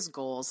always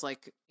goals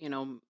like,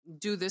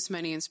 do this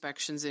many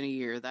inspections in a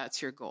year.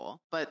 That's your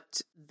goal.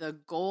 But the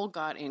goal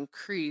got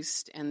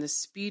increased, and the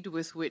speed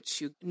with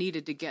which you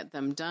needed to get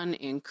them done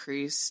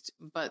increased,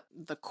 but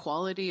the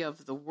quality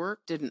of the work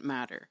didn't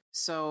matter.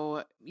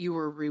 So you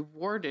were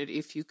rewarded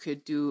if you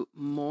could do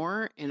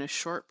more in a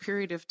short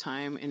period of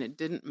time, and it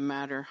didn't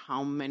matter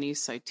how many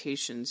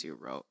citations you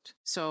wrote.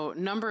 So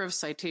number of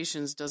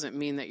citations doesn't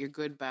mean that you're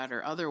good, bad,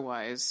 or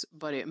otherwise,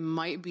 but it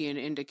might be an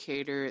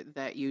indicator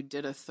that you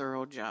did a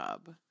thorough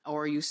job.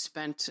 Or you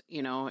spent,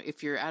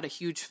 if you're at a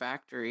huge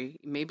factory,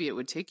 maybe it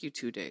would take you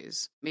 2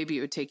 days. Maybe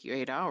it would take you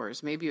 8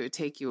 hours. Maybe it would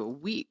take you a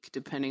week,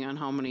 depending on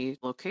how many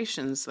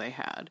locations they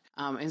had.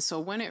 And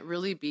so when it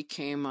really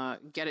became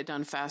get it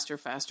done faster,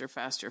 faster,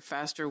 faster,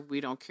 faster,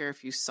 we don't care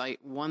if you cite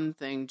one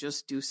thing,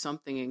 just do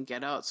something and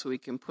get out so we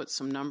can put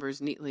some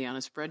numbers neatly on a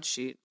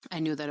spreadsheet, I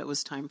knew that it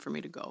was time for me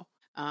to go.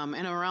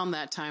 And around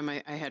that time,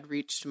 I had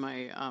reached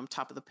my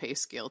top of the pay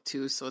scale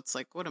too. So it's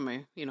like, what am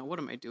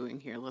I doing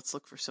here? Let's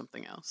look for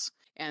something else.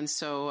 And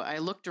so I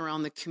looked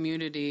around the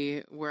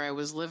community where I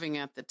was living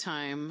at the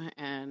time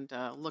and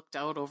looked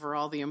out over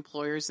all the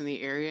employers in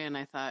the area. And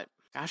I thought,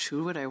 gosh,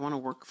 who would I want to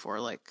work for?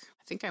 Like,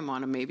 I think I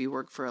want to maybe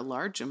work for a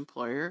large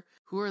employer.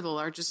 Who are the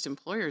largest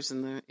employers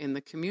in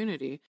the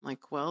community?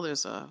 Like, well,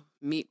 there's a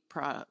meat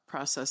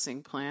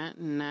processing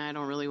plant. Nah, I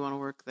don't really want to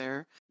work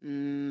there.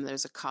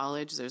 There's a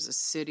college. There's a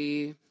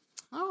city.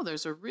 Oh,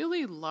 there's a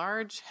really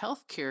large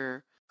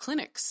healthcare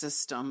clinic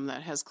system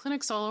that has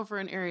clinics all over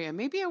an area.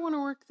 Maybe I want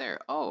to work there.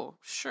 Oh,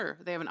 sure.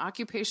 They have an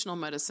occupational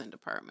medicine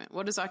department.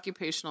 What does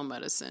occupational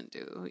medicine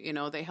do?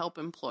 They help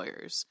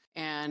employers.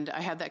 And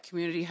I had that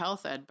community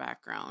health ed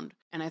background.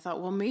 And I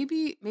thought, well,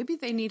 maybe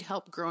they need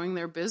help growing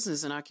their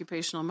business in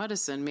occupational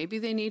medicine. Maybe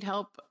they need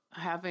help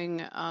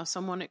having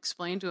someone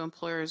explain to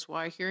employers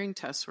why hearing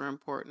tests were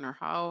important, or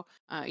how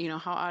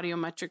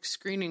audiometric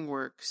screening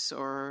works,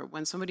 or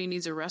when somebody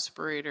needs a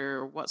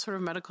respirator, what sort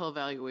of medical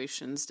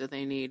evaluations do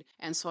they need.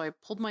 And so I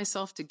pulled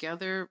myself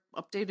together,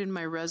 updated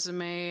my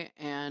resume,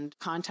 and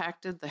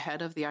contacted the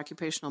head of the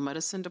occupational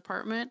medicine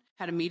department,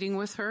 had a meeting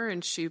with her,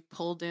 and she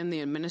pulled in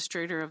the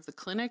administrator of the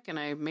clinic, and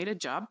I made a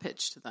job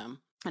pitch to them.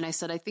 And I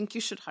said, I think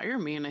you should hire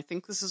me, and I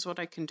think this is what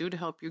I can do to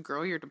help you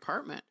grow your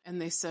department.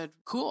 And they said,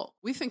 cool,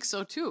 we think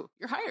so too.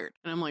 You're hired.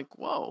 And I'm like,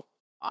 whoa,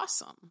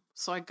 awesome.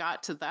 So I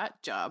got to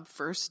that job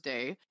first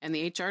day, and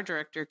the HR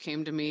director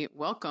came to me,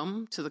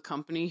 welcome to the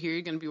company. Here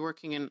you're going to be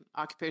working in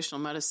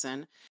occupational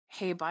medicine.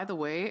 Hey, by the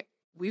way,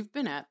 we've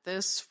been at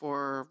this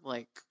for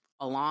like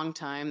a long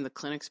time. The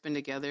clinic's been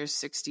together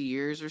 60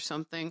 years or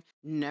something.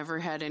 Never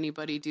had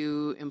anybody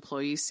do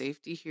employee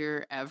safety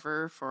here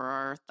ever for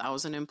our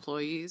 1,000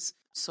 employees.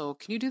 So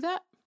can you do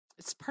that?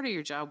 It's part of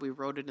your job. We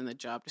wrote it in the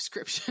job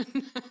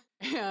description.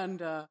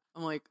 And I'm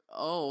like,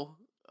 oh,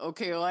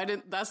 okay, well,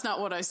 that's not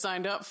what I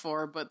signed up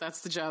for, but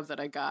that's the job that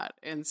I got.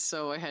 And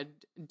so I had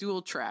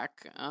dual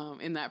track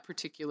in that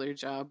particular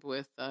job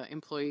with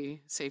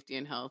employee safety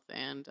and health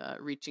and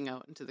reaching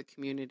out into the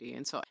community.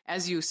 And so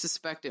as you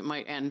suspect it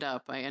might end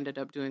up, I ended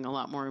up doing a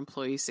lot more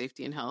employee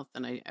safety and health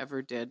than I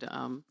ever did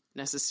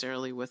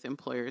necessarily with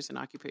employers in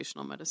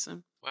occupational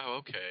medicine. Wow,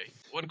 okay.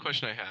 One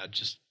question I had,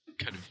 just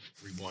kind of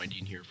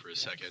rewinding here for a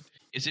second.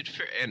 Is it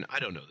fair, and I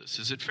don't know this,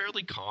 is it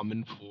fairly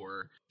common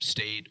for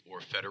state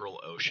or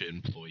federal OSHA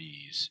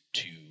employees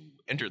to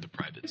enter the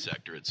private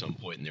sector at some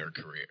point in their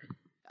career?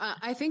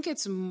 I think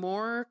it's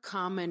more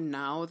common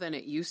now than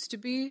it used to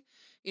be.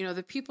 You know,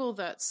 the people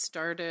that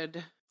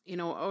started, you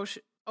know,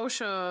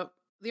 OSHA,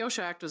 the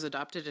OSHA Act was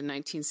adopted in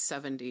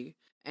 1970.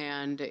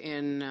 And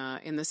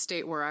in the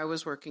state where I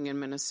was working in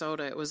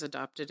Minnesota, it was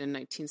adopted in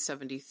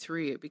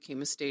 1973. It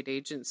became a state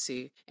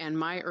agency. And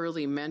my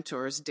early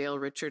mentors, Dale,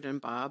 Richard, and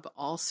Bob,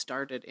 all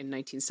started in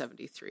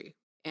 1973.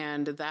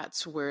 And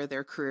that's where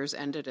their careers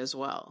ended as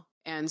well.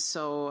 And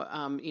so,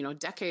 you know,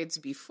 decades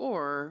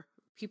before,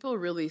 people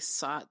really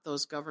sought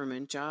those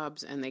government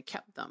jobs and they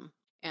kept them.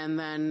 And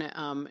then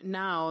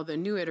now the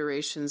new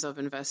iterations of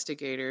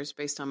investigators,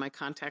 based on my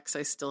contacts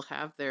I still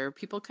have there,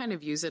 people kind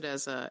of use it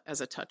as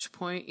a touch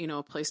point, you know,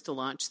 a place to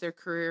launch their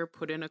career,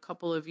 put in a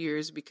couple of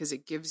years because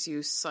it gives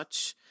you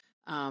such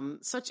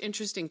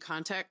interesting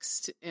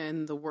context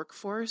in the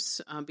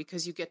workforce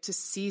because you get to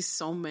see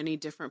so many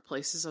different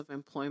places of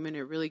employment.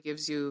 It really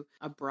gives you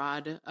a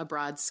broad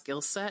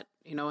skill set.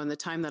 You know, in the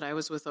time that I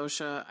was with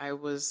OSHA, I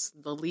was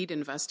the lead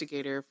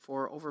investigator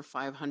for over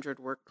 500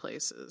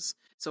 workplaces.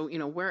 So, you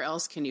know, where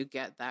else can you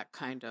get that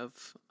kind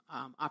of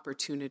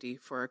opportunity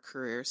for a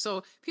career?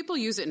 So people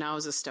use it now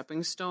as a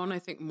stepping stone, I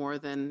think, more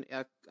than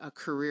a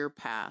career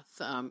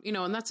path, you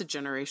know, and that's a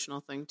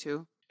generational thing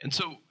too. And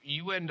so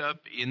you end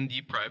up in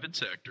the private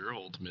sector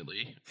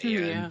ultimately,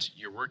 and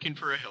you're working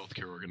for a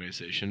healthcare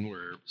organization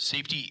where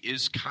safety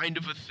is kind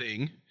of a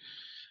thing.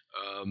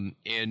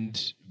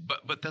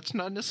 But that's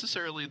not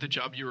necessarily the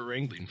job you were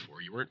wrangling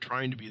for. You weren't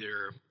trying to be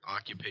their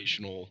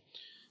occupational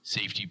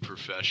safety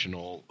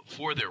professional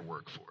for their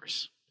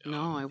workforce.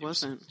 No, I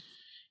wasn't.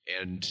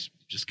 And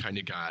just kind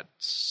of got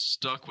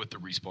stuck with the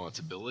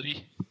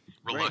responsibility.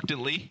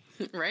 Reluctantly.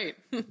 Right.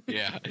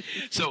 Yeah.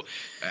 So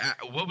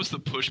what was the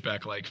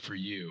pushback like for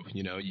you?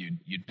 You know,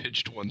 you'd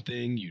pitched one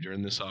thing, you'd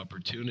earned this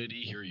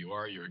opportunity, here you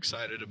are, you're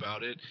excited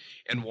about it,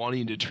 and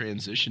wanting to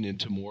transition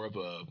into more of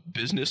a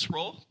business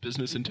role,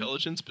 business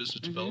intelligence,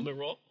 business development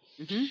role.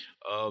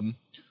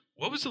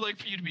 What was it like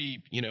for you to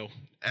be, you know,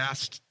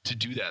 asked to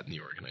do that in the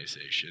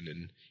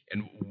organization?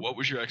 And what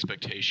was your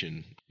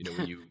expectation, you know,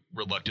 when you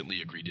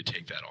reluctantly agreed to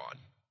take that on?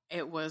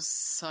 It was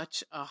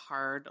such a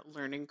hard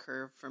learning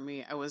curve for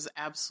me. I was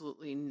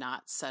absolutely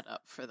not set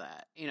up for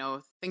that. You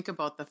know, think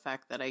about the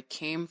fact that I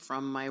came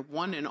from my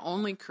one and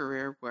only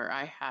career where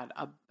I had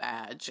a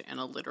badge and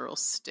a literal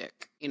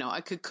stick. You know,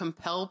 I could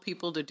compel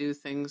people to do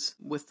things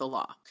with the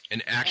law.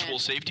 An actual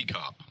safety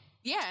cop.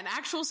 Yeah, an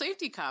actual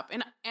safety cop.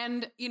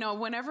 And you know,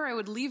 whenever I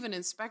would leave an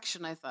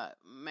inspection, I thought,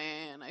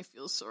 man, I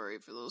feel sorry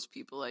for those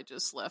people I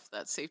just left,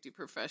 that safety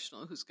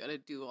professional who's got to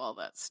do all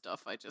that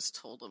stuff I just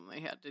told them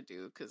they had to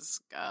do, because,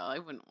 God, I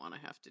wouldn't want to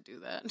have to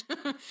do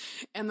that.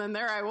 And then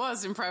there I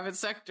was in private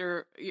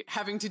sector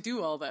having to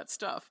do all that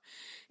stuff.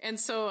 And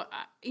so,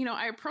 you know,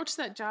 I approached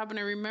that job and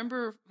I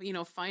remember, you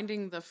know,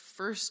 finding the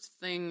first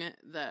thing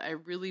that I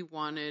really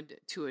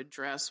wanted to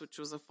address, which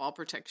was a fall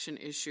protection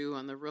issue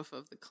on the roof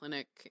of the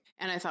clinic.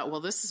 And I thought, well,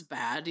 this is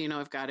bad. You know,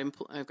 I've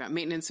got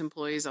maintenance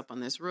employees up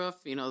on this roof.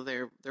 You know,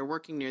 they're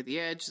working near the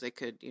edge. They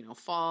could, you know,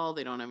 fall.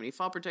 They don't have any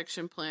fall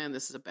protection plan.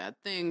 This is a bad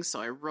thing.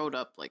 So I wrote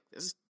up like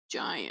this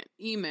giant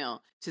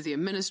email to the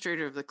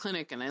administrator of the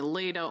clinic, and I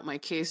laid out my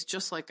case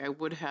just like I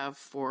would have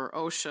for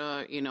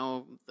OSHA, you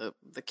know,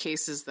 the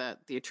cases that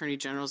the Attorney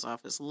General's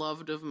office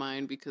loved of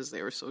mine because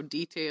they were so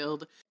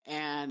detailed.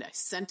 And I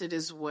sent it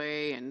his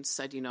way and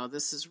said, you know,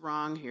 this is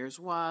wrong. Here's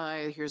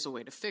why. Here's a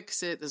way to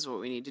fix it. This is what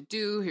we need to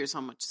do. Here's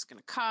how much it's going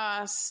to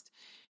cost.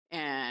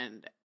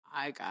 And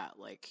I got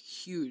like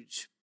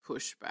huge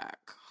pushback,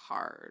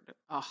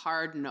 a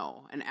hard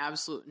no, an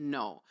absolute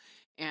no.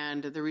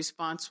 And the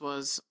response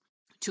was,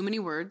 too many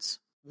words,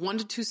 1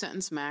 to 2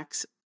 sentence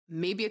max,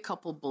 maybe a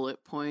couple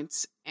bullet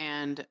points.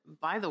 And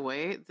by the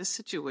way, this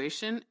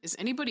situation, is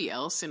anybody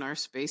else in our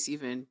space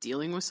even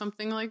dealing with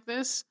something like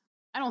this?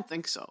 I don't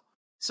think so.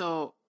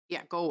 So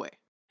yeah, go away.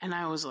 And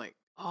I was like,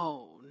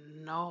 oh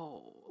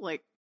no,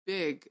 like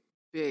big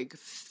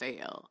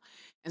fail.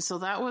 And so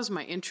that was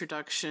my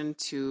introduction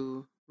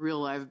to real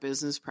life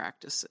business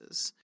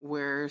practices,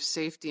 where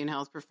safety and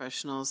health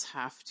professionals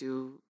have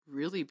to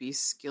really be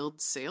skilled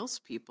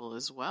salespeople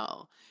as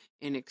well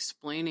in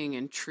explaining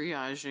and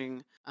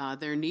triaging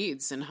their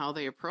needs and how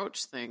they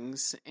approach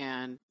things.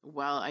 And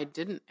while I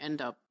didn't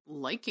end up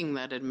liking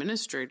that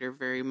administrator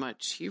very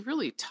much, he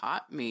really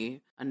taught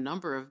me a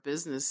number of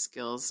business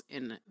skills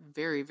in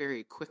very,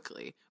 very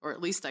quickly, or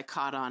at least I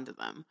caught on to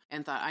them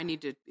and thought I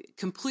need to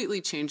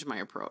completely change my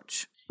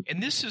approach.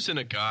 And this isn't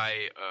a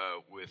guy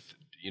with,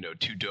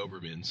 two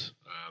Dobermans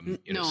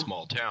in No. a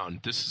small town.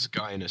 This is a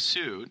guy in a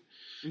suit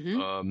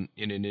in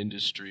an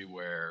industry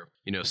where,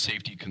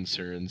 safety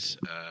concerns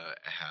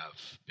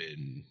have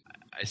been,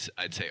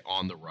 I'd say,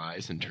 on the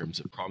rise in terms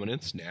of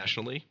prominence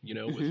nationally,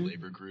 with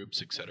labor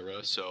groups,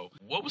 etc. So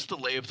what was the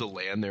lay of the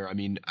land there? I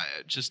mean,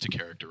 just to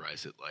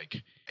characterize it,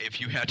 like if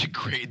you had to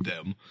grade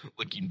them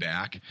looking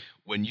back,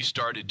 when you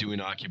started doing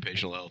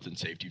occupational health and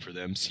safety for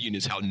them, seeing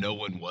as how no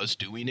one was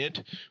doing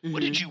it,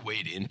 what did you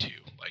wade into?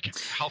 Like,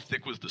 how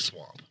thick was the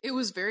swamp? It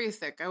was very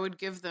thick. I would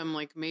give them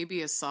like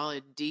maybe a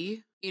solid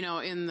D.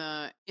 In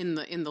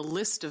the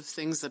list of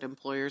things that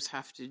employers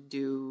have to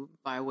do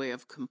by way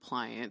of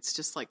compliance,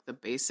 just like the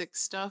basic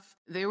stuff,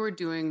 they were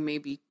doing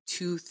maybe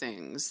 2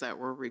 things that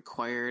were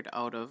required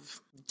out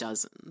of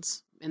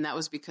dozens. And that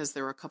was because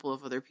there were a couple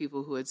of other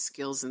people who had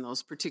skills in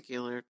those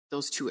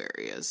 2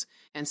 areas.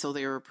 And so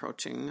they were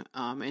approaching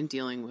and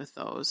dealing with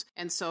those.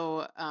 And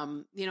so,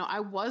 I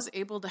was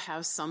able to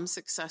have some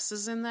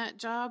successes in that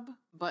job,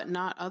 but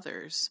not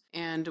others.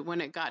 And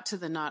when it got to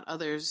the not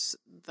others,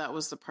 that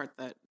was the part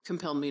that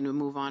compelled me to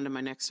move on to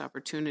my next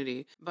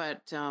opportunity.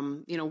 But,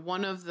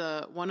 one of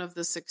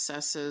the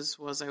successes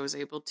was I was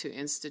able to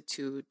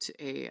institute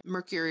a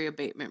mercury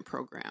abatement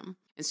program.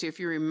 And so if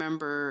you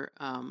remember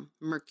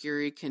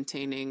mercury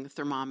containing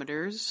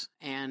thermometers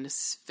and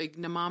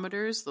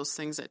sphygmometers, those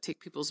things that take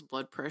people's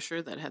blood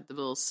pressure that had the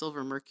little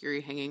silver mercury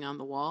hanging on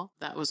the wall,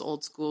 that was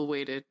old school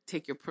way to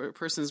take your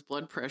person's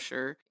blood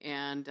pressure.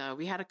 And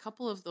we had a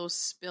couple of those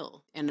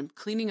spill. And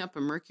cleaning up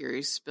a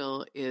mercury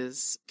spill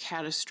is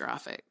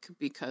catastrophic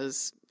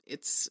because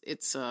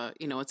it's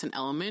an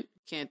element.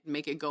 Can't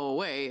make it go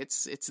away.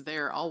 It's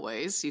there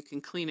always. You can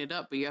clean it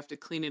up, but you have to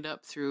clean it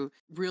up through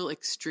real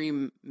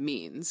extreme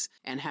means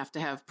and have to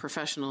have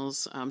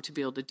professionals to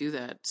be able to do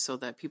that so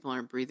that people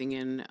aren't breathing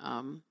in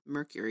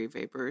mercury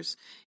vapors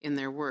in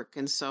their work.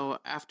 And so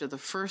after the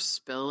first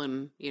spill,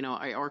 and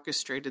I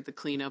orchestrated the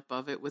cleanup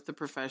of it with the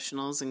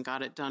professionals and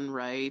got it done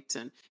right,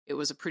 and it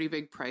was a pretty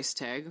big price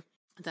tag.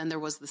 Then there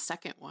was the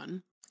second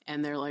one,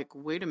 and they're like,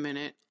 wait a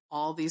minute,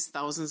 all these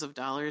thousands of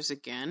dollars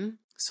again?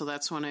 So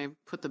that's when I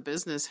put the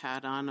business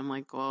hat on. I'm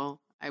like,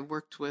 well, I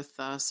worked with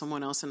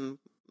someone else in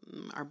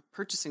our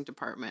purchasing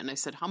department. And I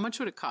said, how much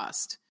would it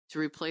cost to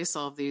replace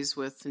all of these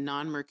with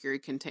non-mercury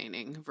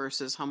containing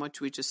versus how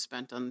much we just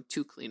spent on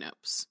 2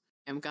 cleanups?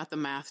 And got the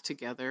math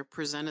together,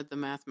 presented the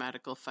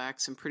mathematical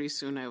facts, and pretty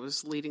soon I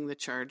was leading the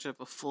charge of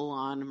a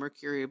full-on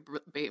mercury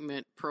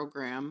abatement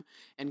program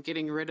and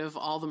getting rid of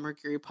all the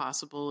mercury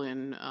possible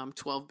in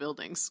 12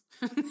 buildings,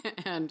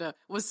 and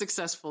was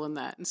successful in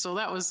that. And so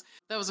that was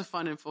a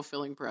fun and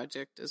fulfilling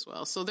project as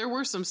well. So there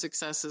were some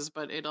successes,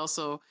 but it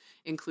also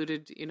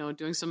included,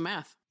 doing some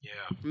math,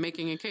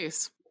 making a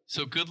case.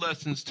 So good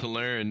lessons to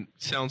learn.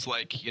 Sounds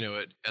like,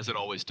 as it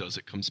always does,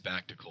 it comes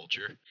back to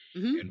culture.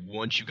 And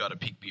once you got a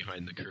peek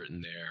behind the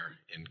curtain there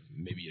and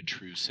maybe a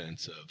true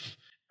sense of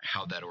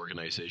how that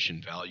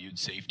organization valued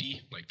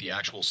safety, like the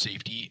actual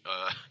safety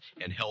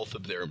and health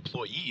of their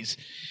employees,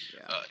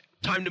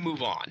 time to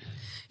move on.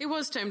 It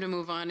was time to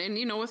move on. And,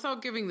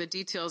 without giving the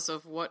details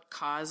of what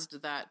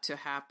caused that to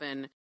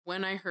happen,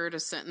 when I heard a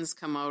sentence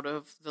come out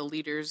of the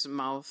leader's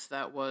mouth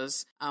that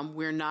was,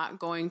 we're not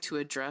going to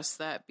address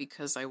that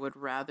because I would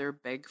rather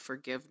beg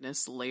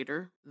forgiveness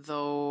later,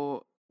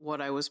 though what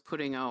I was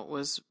putting out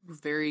was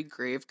very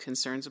grave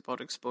concerns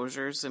about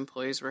exposures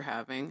employees were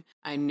having,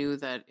 I knew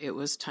that it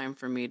was time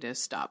for me to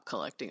stop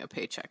collecting a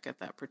paycheck at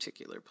that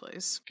particular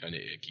place. Kind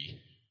of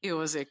icky. It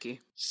was icky.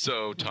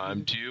 So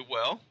time to,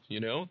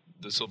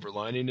 the silver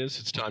lining is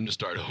it's time to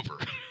start over,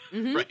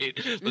 right?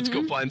 Let's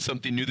go find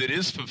something new that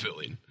is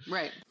fulfilling.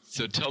 Right.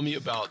 So tell me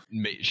about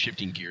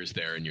shifting gears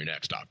there in your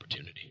next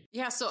opportunity.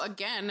 Yeah, so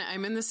again,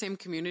 I'm in the same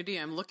community.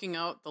 I'm looking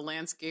out the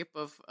landscape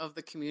of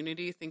the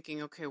community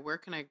thinking, okay, where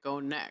can I go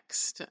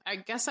next? I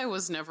guess I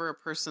was never a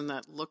person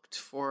that looked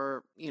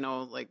for,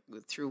 like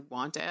through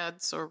want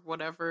ads or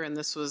whatever. And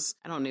this was,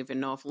 I don't even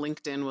know if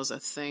LinkedIn was a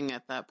thing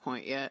at that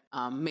point yet,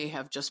 may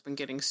have just been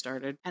getting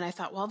started. And I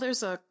thought, well,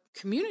 there's a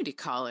community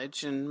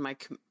college in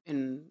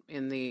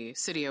the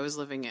city I was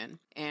living in.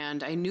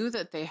 And I knew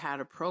that they had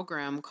a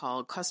program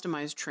called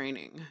customized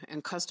training.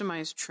 And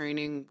customized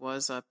training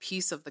was a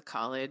piece of the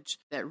college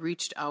that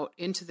reached out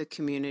into the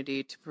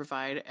community to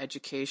provide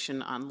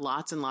education on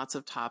lots and lots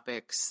of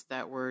topics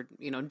that were,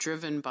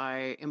 driven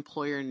by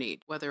employer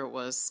need, whether it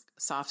was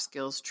soft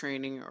skills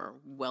training or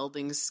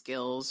welding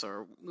skills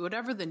or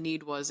whatever the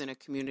need was in a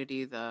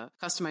community, the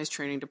customized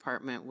training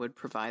department would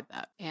provide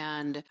that.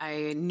 And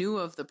I knew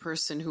of the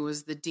person who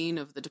was the dean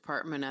of the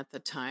department at the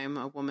time,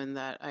 a woman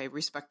that I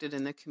respected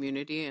in the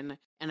community. And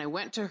I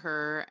went to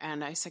her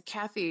and I said,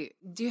 Kathy,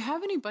 do you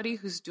have anybody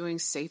who's doing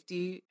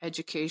safety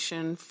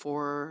education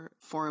for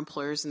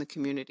employers in the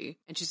community?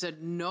 And she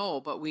said,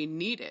 no, but we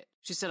need it.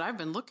 She said, I've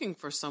been looking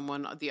for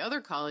someone. The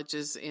other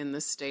colleges in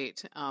the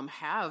state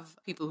have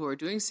people who are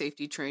doing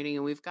safety training,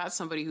 and we've got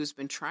somebody who's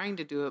been trying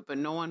to do it, but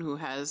no one who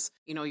has,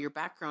 your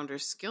background or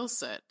skill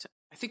set.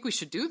 I think we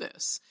should do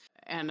this.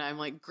 And I'm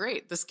like,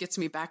 great, this gets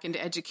me back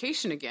into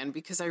education again,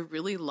 because I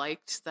really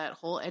liked that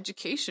whole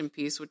education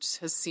piece, which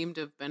has seemed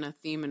to have been a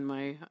theme in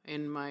my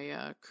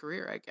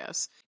career, I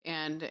guess.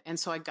 And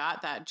so I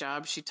got that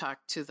job. She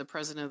talked to the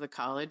president of the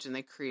college, and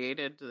they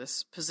created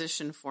this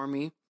position for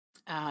me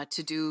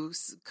to do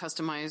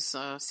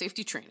customized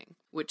safety training,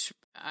 which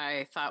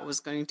I thought was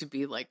going to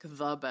be like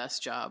the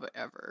best job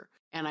ever.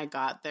 And I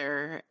got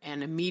there,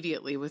 and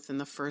immediately within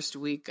the first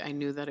week, I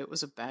knew that it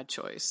was a bad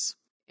choice.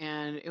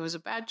 And it was a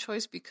bad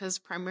choice because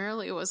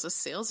primarily it was a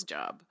sales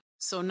job.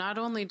 So not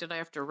only did I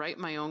have to write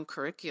my own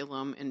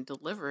curriculum and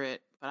deliver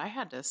it, but I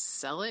had to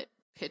sell it,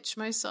 pitch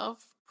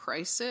myself,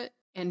 price it,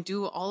 and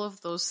do all of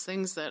those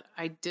things that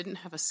I didn't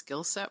have a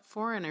skill set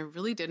for and I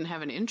really didn't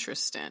have an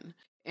interest in.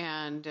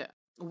 And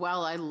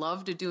while I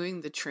loved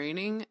doing the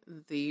training,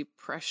 the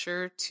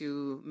pressure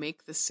to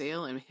make the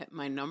sale and hit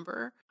my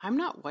number, I'm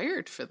not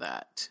wired for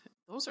that.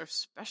 Those are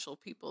special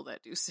people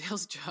that do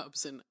sales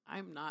jobs, and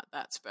I'm not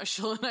that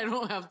special, and I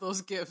don't have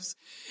those gifts.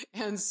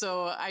 And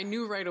so I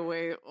knew right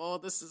away, oh,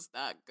 this is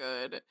not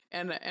good.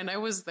 And I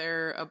was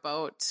there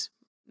about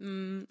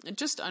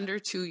just under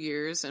 2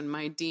 years, and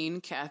my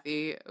dean,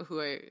 Kathy, who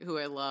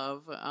I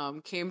love,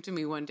 came to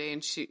me one day,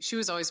 and she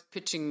was always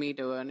pitching me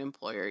to an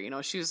employer. You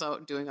know, she was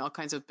out doing all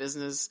kinds of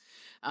business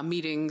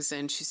meetings,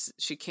 and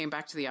she came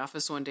back to the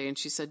office one day, and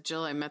she said,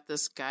 Jill, I met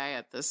this guy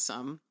at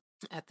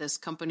this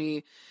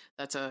company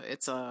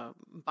it's a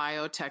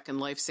biotech and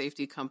life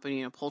safety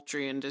company in a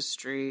poultry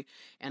industry.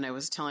 And I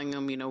was telling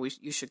him, you know,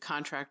 you should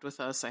contract with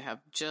us. I have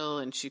Jill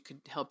and she could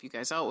help you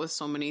guys out with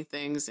so many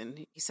things. And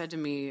he said to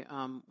me,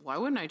 why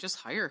wouldn't I just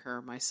hire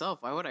her myself?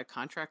 Why would I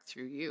contract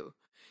through you?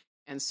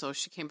 And so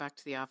she came back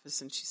to the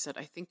office and she said,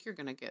 I think you're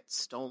going to get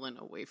stolen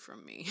away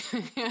from me.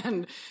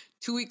 And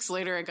 2 weeks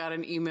later, I got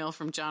an email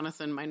from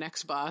Jonathan, my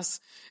next boss,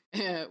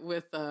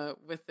 with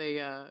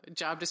a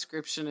job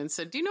description and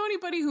said, do you know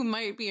anybody who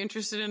might be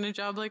interested in a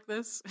job like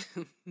this?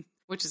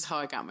 Which is how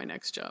I got my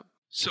next job.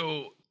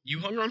 So you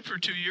hung on for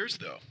 2 years,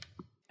 though.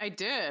 I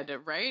did,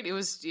 right? It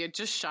was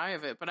just shy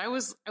of it, but I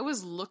was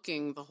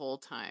looking the whole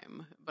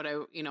time. But I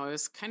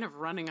was kind of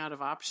running out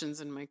of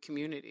options in my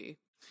community.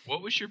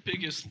 What was your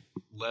biggest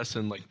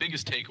lesson, like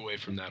biggest takeaway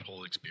from that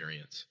whole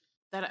experience?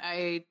 That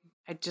I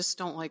just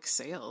don't like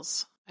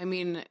sales. I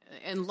mean,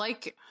 and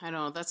like, I don't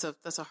know, that's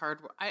a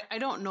hard word. I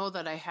don't know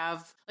that I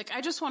have, like,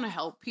 I just want to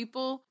help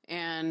people.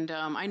 And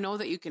I know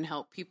that you can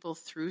help people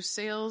through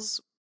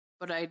sales,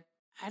 but I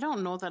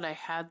don't know that I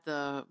had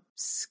the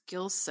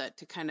skill set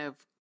to kind of,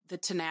 the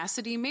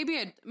tenacity. Maybe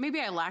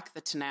I lack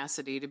the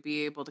tenacity to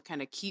be able to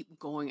kind of keep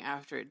going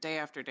after it day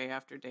after day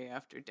after day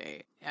after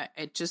day.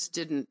 It just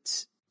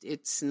didn't.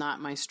 It's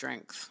not my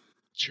strength.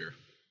 Sure.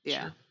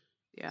 Yeah. Sure.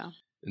 Yeah.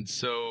 And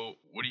so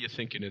what are you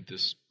thinking at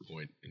this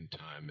point in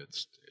time?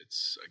 It's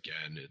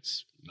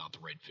not the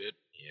right fit.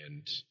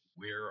 And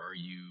where are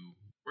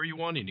you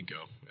wanting to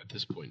go at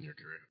this point in your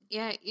career?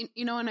 Yeah.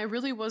 And I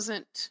really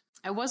wasn't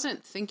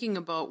thinking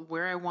about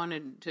where I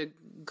wanted to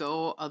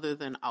go other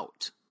than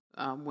out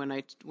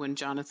when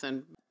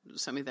Jonathan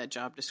sent me that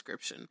job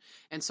description.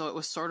 And so it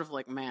was sort of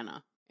like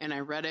manna. And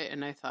I read it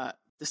and I thought,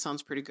 this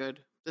sounds pretty good.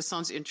 This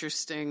sounds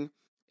interesting.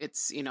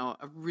 It's, a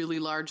really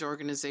large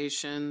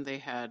organization. They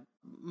had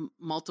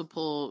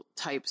multiple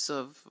types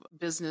of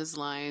business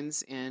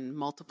lines in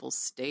multiple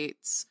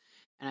states.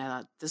 And I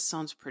thought, this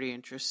sounds pretty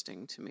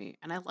interesting to me.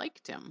 And I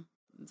liked him,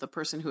 the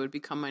person who would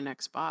become my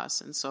next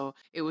boss. And so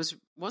it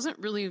wasn't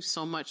really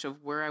so much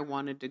of where I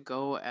wanted to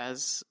go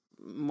as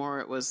more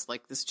it was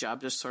like this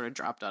job just sort of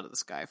dropped out of the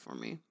sky for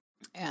me.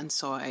 And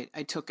so I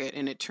took it,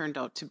 and it turned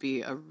out to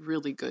be a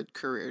really good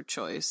career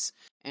choice,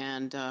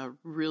 and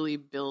really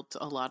built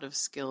a lot of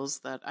skills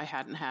that I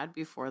hadn't had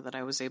before that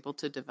I was able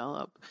to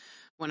develop.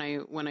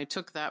 When I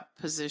took that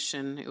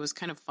position, it was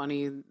kind of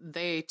funny.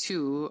 They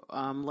too,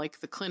 like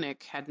the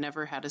clinic, had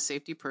never had a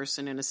safety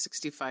person in a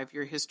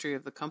 65-year history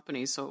of the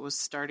company, so it was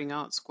starting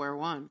out square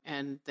one.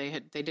 And they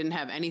didn't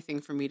have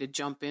anything for me to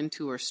jump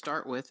into or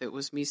start with. It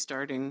was me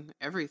starting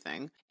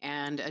everything.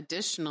 And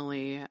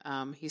additionally,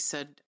 he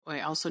said,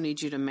 I also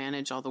need you to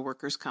manage all the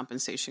workers'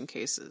 compensation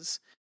cases.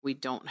 We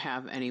don't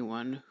have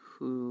anyone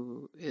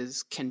who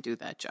can do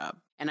that job.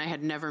 And I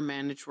had never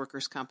managed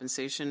workers'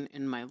 compensation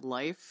in my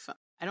life.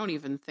 I don't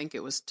even think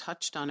it was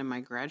touched on in my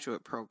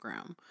graduate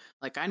program.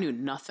 Like, I knew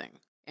nothing.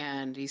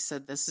 And he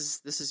said, this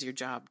is your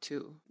job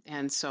too.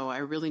 And so I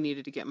really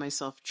needed to get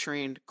myself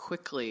trained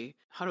quickly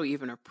how to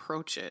even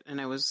approach it. And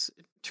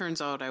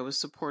turns out I was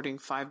supporting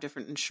 5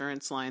 different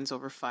insurance lines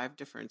over 5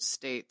 different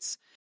states.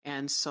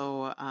 And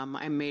so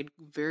I made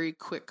very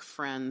quick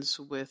friends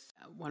with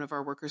one of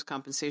our workers'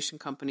 compensation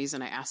companies,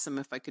 and I asked them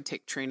if I could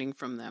take training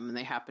from them, and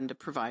they happened to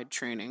provide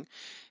training.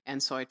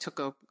 And so I took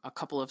a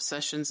couple of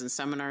sessions and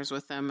seminars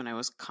with them, and I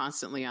was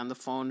constantly on the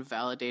phone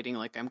validating,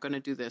 like, I'm going to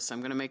do this. I'm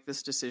going to make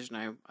this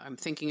decision. I'm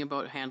thinking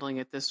about handling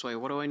it this way.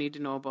 What do I need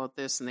to know about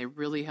this? And they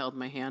really held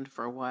my hand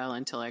for a while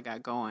until I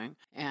got going.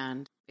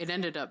 And it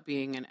ended up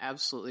being an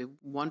absolutely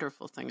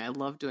wonderful thing. I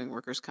love doing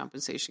workers'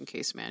 compensation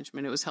case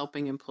management. It was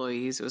helping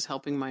employees. It was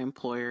helping my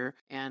employer.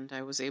 And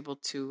I was able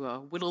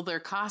to whittle their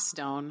costs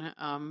down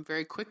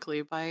very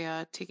quickly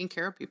by taking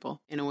care of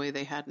people in a way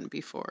they hadn't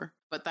before.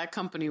 But that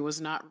company was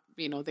not,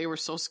 they were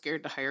so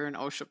scared to hire an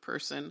OSHA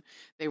person.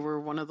 They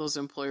were one of those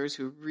employers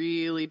who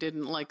really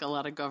didn't like a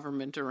lot of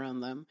government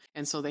around them.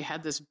 And so they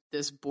had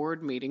this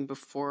board meeting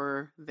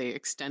before they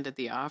extended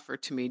the offer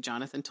to me.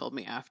 Jonathan told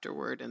me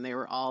afterward, and they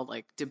were all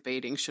like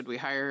debating, should we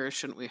hire her?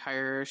 Shouldn't we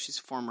hire her? She's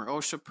a former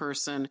OSHA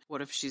person.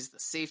 What if she's the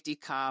safety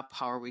cop?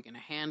 How are we going to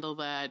handle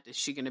that? Is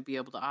she going to be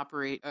able to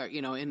operate,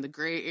 in the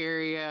gray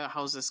area?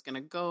 How's this going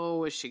to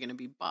go? Is she going to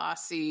be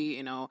bossy?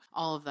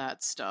 All of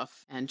that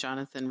stuff. And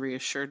Jonathan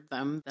reassured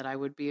them that I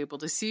would be able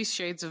to see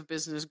shades of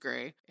business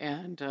gray,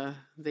 and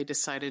they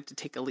decided to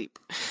take a leap.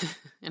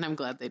 And I'm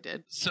glad they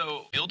did.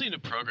 So building a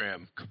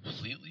program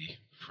completely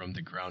from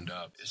the ground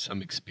up is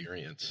some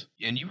experience.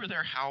 And you were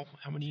there how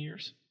many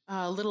years?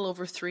 A little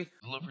over 3.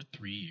 A little over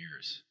 3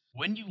 years.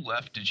 When you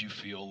left, did you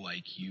feel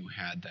like you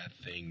had that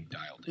thing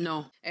dialed in?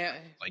 No.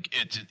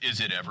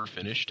 Is it ever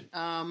finished?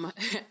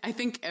 I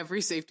think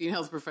every safety and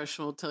health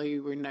professional will tell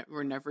you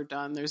we're never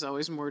done. There's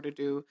always more to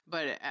do.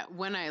 But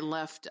when I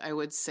left, I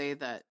would say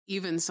that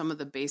even some of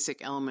the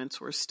basic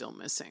elements were still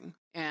missing.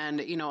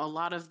 And, a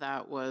lot of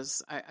that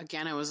was,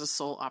 I was a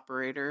sole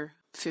operator,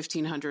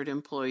 1,500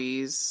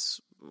 employees,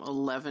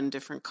 11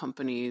 different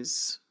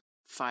companies,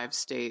 5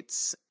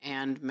 states,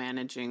 and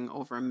managing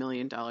over $1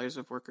 million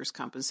of workers'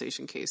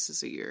 compensation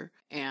cases a year,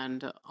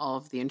 and all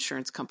of the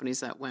insurance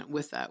companies that went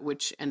with that,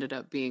 which ended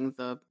up being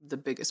the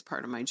biggest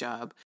part of my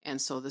job. And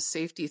so the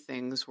safety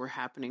things were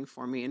happening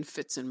for me in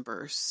fits and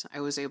bursts. I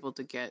was able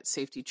to get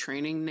safety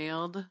training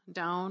nailed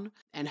down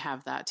and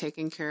have that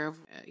taken care of,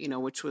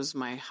 which was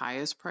my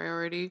highest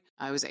priority.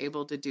 I was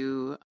able to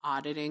do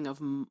auditing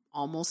of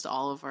almost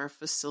all of our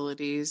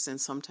facilities,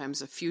 and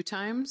sometimes a few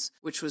times,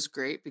 which was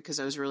great because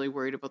I was really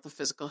worried about the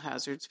physical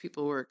hazards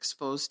people were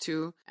exposed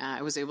to.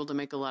 I was able to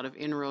make a lot of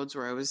inroads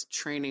where I was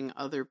training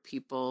other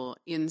people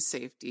in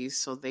safety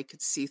so they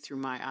could see through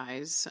my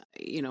eyes,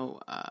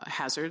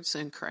 hazards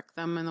and correct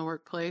them in the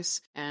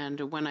workplace. And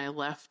when I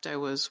left, I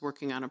was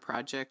working on a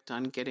project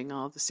on getting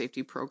all the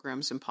safety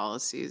programs and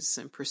policies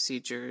and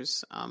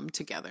procedures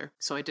together.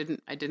 So I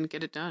didn't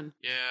get it done.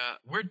 Yeah.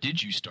 Where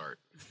did you start?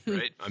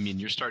 Right? I mean,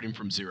 you're starting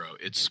from zero.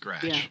 It's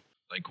scratch. Yeah.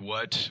 Like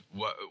what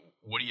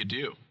do you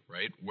do,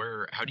 right?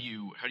 How do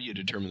you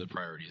determine the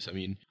priorities? I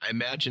mean, I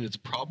imagine it's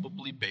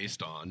probably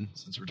based on,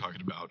 since we're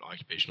talking about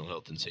occupational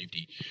health and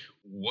safety,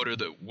 what are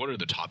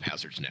the top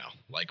hazards now?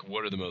 Like,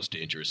 what are the most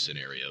dangerous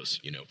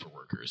scenarios, for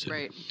workers? And,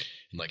 right.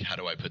 And like, how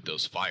do I put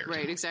those fires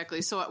Right, out?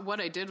 exactly. So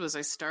what I did was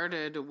I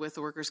started with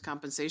the workers'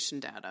 compensation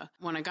data.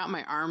 When I got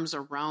my arms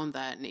around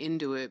that and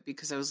into it,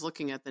 because I was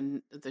looking at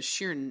the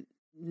sheer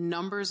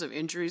numbers of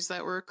injuries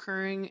that were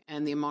occurring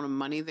and the amount of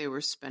money they were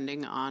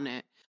spending on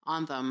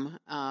them,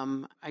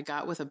 I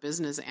got with a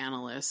business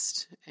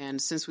analyst.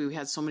 And since we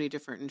had so many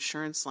different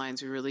insurance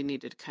lines, we really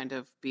needed to kind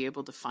of be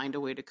able to find a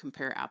way to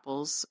compare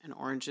apples and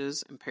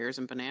oranges and pears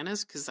and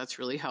bananas, because that's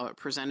really how it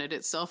presented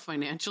itself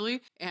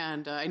financially.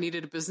 And I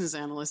needed a business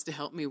analyst to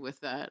help me with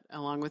that,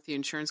 along with the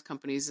insurance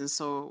companies. And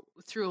so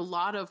through a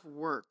lot of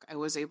work, I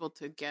was able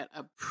to get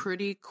a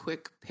pretty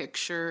quick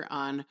picture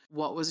on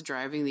what was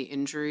driving the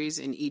injuries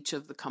in each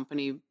of the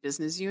company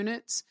business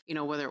units,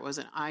 whether it was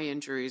an eye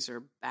injuries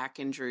or back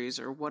injuries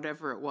or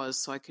whatever it was,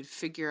 so I could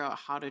figure out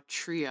how to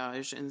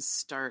triage and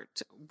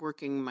start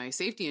working my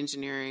safety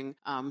engineering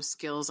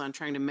skills on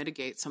trying to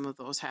mitigate some of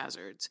those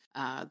hazards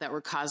that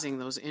were causing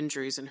those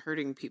injuries and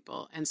hurting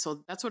people. And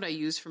so that's what I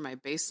use for my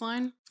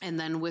baseline. And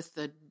then with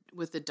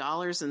the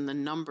dollars and the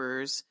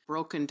numbers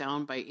broken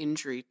down by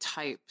injury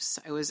types,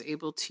 I was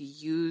able to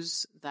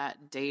use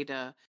that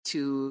data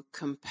to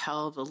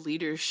compel the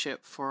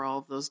leadership for all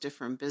of those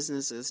different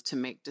businesses to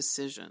make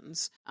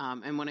decisions.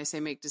 And when I say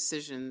make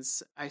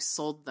decisions, I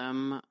sold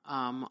them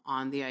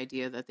on the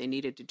idea that they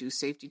needed to do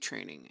safety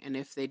training. And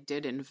if they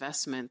did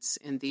investments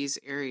in these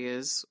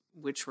areas,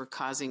 which were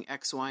causing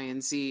X, Y,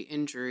 and Z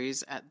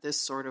injuries at this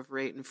sort of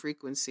rate and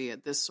frequency,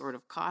 at this sort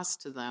of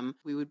cost to them,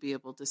 we would be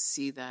able to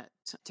see that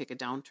take a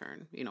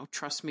downturn.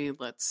 Trust me,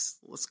 let's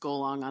go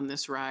along on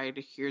this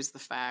ride. Here's the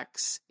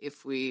facts.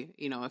 If we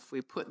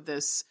put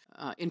this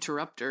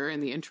interrupter,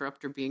 and the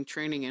interrupter being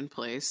training, in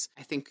place,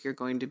 I think you're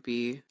going to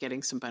be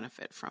getting some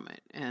benefit from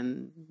it.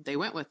 And they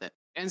went with it.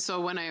 And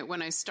so when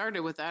I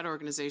started with that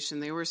organization,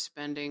 they were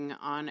spending,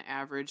 on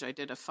average, I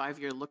did a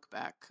 5-year look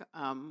back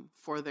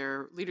for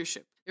their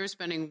leadership. They were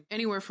spending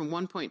anywhere from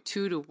 $1.2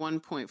 to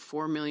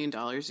 $1.4 million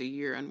a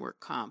year on work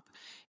comp.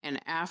 And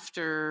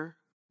after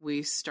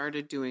we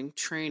started doing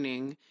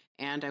training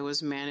and I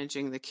was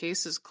managing the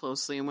cases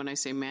closely, and when I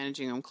say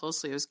managing them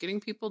closely, I was getting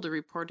people to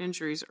report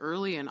injuries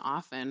early and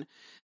often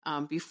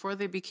before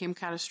they became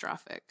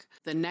catastrophic.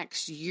 The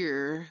next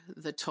year,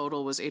 the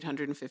total was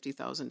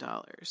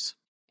 $850,000.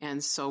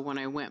 And so when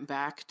I went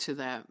back to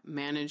that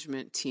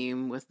management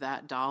team with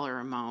that dollar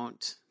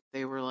amount,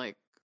 they were like,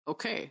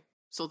 okay,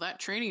 so that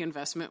training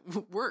investment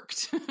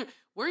worked.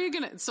 where are you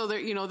going to, so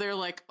they're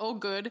like, oh,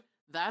 good.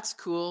 That's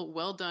cool.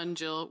 Well done,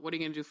 Jill. What are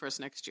you going to do for us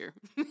next year?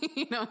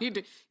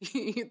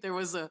 There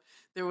was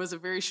a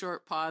very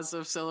short pause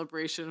of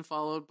celebration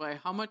followed by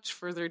how much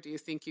further do you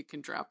think you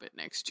can drop it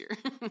next year?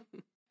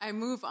 I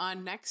move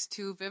on next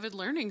to Vivid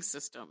Learning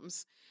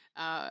Systems.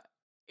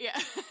 Yeah,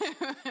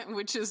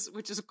 which is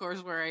of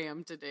course where I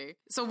am today.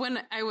 So when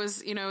I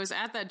was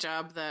at that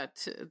job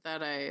that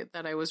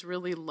I was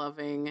really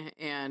loving,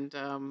 and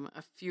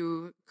a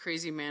few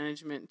crazy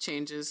management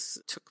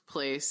changes took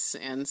place,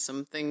 and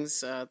some things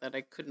that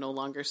I could no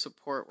longer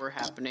support were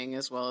happening,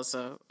 as well as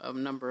a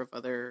number of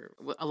other,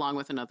 along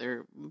with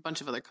another bunch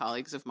of other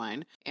colleagues of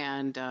mine,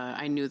 and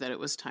I knew that it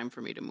was time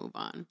for me to move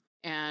on.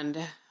 And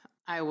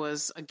I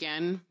was,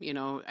 again,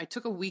 I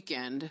took a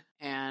weekend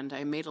and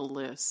I made a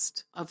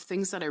list of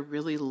things that I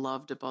really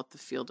loved about the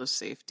field of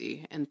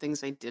safety and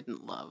things I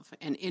didn't love,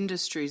 and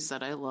industries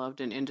that I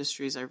loved and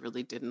industries I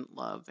really didn't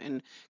love,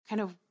 and kind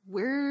of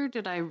where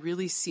did I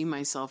really see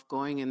myself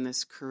going in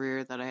this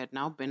career that I had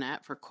now been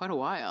at for quite a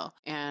while.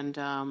 And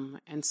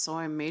so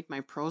I made my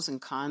pros and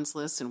cons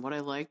list and what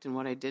I liked and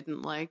what I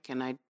didn't like.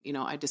 And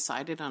I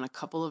decided on a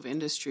couple of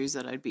industries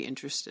that I'd be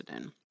interested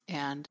in,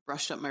 and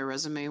brushed up my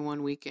resume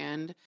one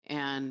weekend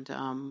and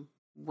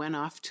went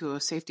off to a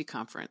safety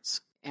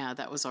conference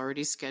that was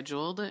already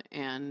scheduled.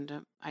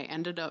 And I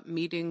ended up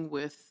meeting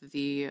with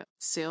the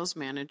sales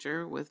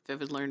manager with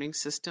Vivid Learning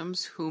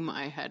Systems, whom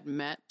I had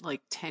met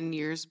like 10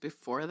 years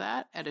before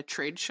that at a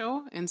trade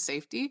show in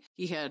safety.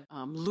 He had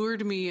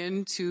lured me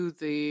into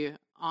the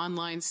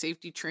online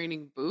safety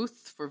training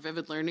booth for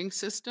Vivid Learning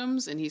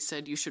Systems. And he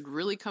said, you should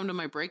really come to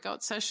my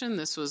breakout session.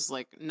 This was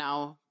like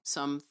now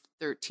some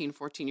 13,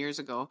 14 years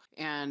ago.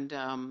 And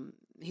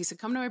he said,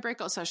 come to my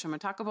breakout session. I'm going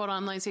to talk about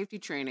online safety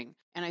training.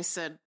 And I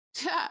said,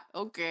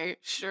 okay,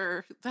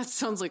 sure. That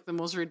sounds like the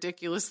most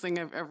ridiculous thing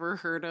I've ever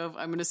heard of.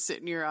 I'm going to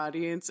sit in your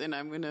audience and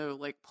I'm going to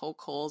like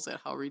poke holes at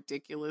how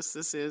ridiculous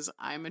this is.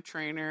 I'm a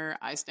trainer.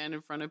 I stand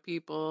in front of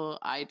people.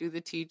 I do the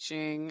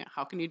teaching.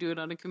 How can you do it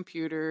on a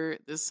computer?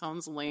 This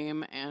sounds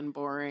lame and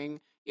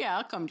boring. Yeah,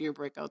 I'll come to your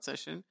breakout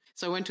session.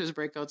 So I went to his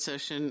breakout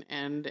session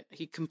and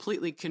he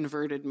completely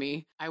converted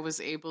me. I was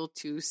able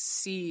to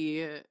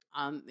see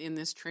in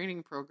this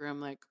training program,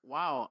 like,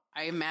 wow,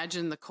 I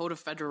imagined the Code of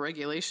Federal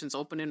Regulations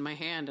open in my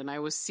hand, and I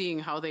was seeing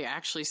how they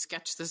actually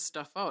sketched this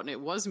stuff out, and it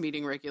was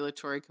meeting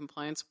regulatory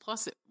compliance,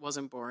 plus it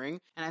wasn't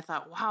boring. And I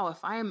thought, wow, if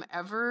I am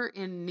ever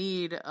in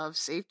need of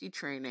safety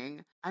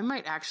training, I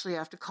might actually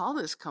have to call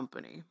this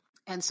company.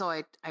 And so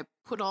I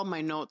put all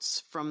my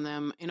notes from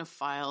them in a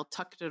file,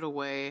 tucked it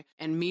away.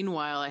 And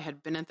meanwhile, I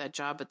had been at that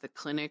job at the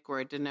clinic where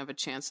I didn't have a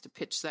chance to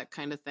pitch that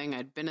kind of thing.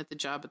 I'd been at the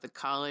job at the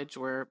college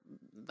where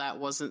that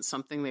wasn't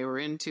something they were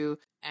into.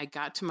 I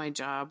got to my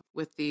job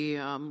with the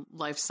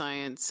life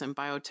science and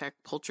biotech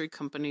poultry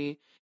company,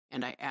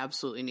 and I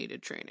absolutely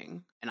needed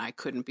training. And I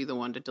couldn't be the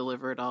one to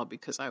deliver it all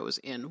because I was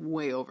in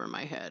way over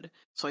my head.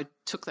 So I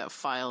took that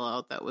file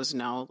out that was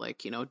now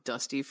like,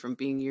 dusty from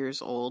being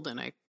years old. And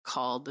I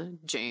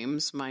called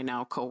James, my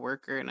now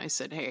coworker, and I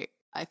said, hey,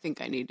 I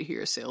think I need to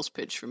hear a sales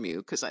pitch from you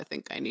because I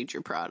think I need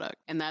your product.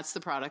 And that's the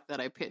product that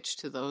I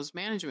pitched to those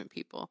management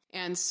people.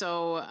 And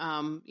so,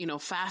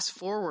 fast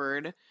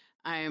forward,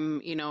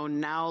 I'm,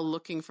 now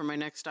looking for my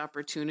next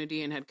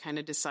opportunity and had kind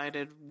of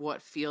decided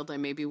what field I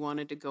maybe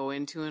wanted to go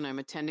into. And I'm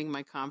attending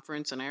my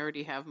conference, and I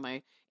already have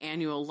my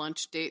annual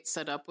lunch date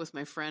set up with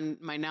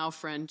my now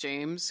friend,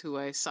 James, who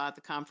I saw at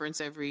the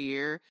conference every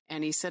year.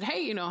 And he said,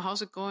 hey,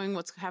 how's it going?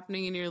 What's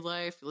happening in your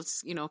life?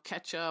 Let's,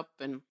 catch up.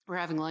 And we're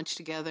having lunch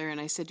together.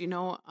 And I said,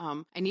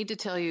 I need to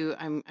tell you,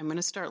 I'm going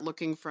to start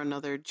looking for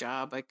another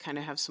job. I kind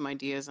of have some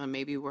ideas on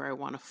maybe where I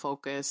want to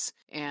focus.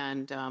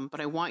 And,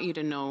 but I want you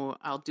to know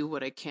I'll do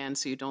what I can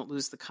so you don't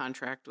lose the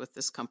contract with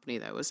this company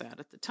that I was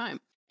at the time.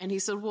 And he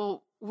said,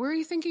 well, where are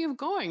you thinking of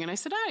going? And I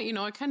said,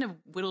 I kind of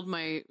whittled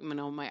my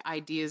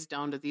ideas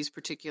down to these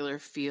particular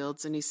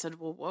fields. And he said,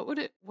 well,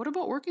 what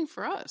about working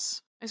for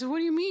us? I said, what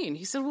do you mean?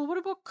 He said, well, what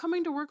about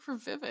coming to work for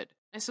Vivid?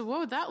 I said, what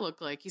would that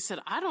look like? He said,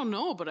 I don't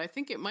know, but I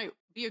think it might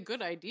be a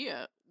good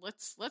idea.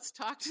 Let's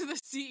talk to the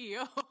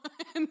CEO.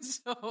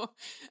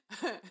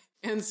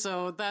 and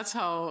so that's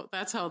how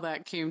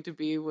that came to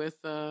be with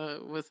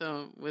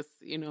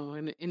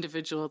an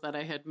individual that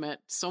I had met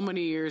so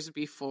many years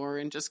before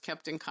and just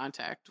kept in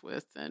contact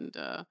with, and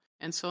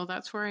so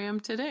that's where I am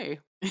today.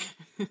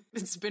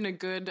 It's been a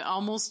good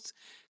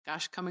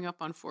coming up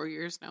on 4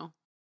 years now.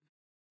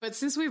 But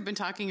since we've been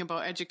talking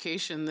about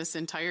education this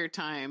entire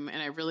time,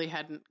 and I really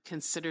hadn't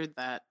considered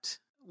that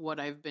what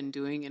I've been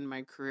doing in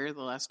my career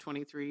the last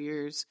 23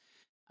 years,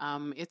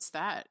 it's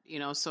that,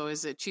 so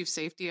is it chief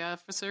safety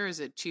officer? Is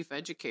it chief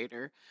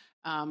educator?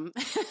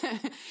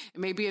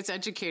 Maybe it's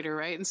educator,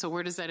 right? And so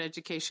where does that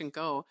education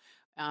go?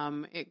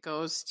 It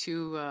goes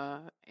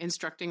to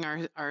instructing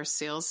our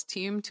sales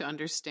team to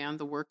understand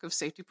the work of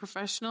safety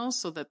professionals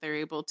so that they're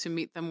able to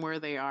meet them where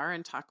they are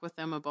and talk with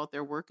them about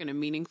their work in a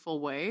meaningful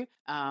way.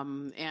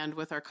 And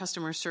with our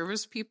customer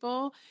service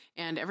people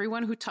and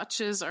everyone who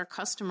touches our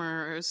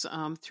customers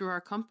through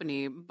our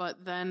company.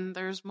 But then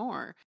there's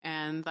more.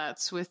 And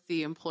that's with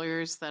the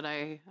employers that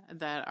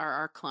are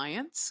our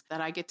clients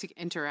that I get to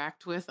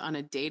interact with on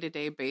a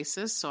day-to-day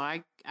basis. So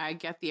I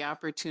get the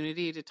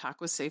opportunity to talk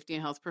with safety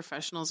and health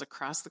professionals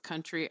across the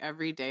country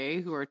every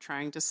day who are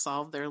trying to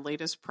solve their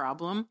latest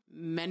problem.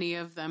 Many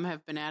of them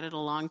have been at it a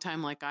long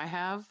time like I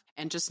have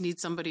and just need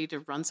somebody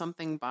to run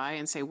something by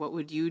and say, what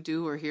would you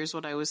do? Or here's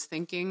what I was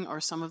thinking. Or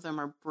some of them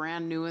are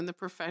brand new in the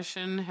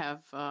profession,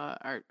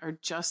 are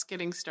just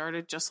getting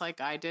started just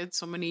like I did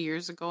so many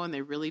years ago, and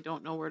they really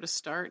don't know where to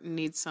start and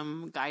need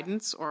some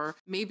guidance. Or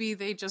maybe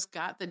they just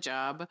got the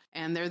job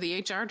and they're the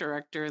HR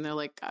director and they're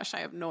like, gosh, I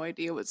have no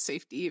idea what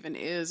safety even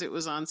is. It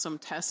was on some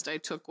test I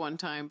took one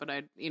time, but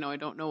I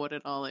don't know what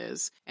it all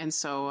is. And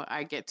so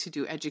I get to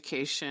do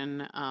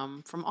education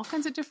from all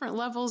kinds of different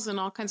levels and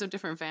all kinds of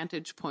different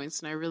vantage points.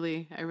 And I really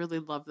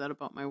love that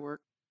about my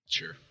work.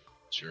 Sure.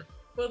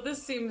 Well,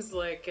 this seems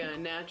like a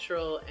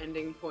natural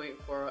ending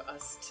point for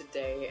us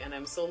today, and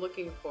I'm so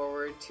looking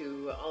forward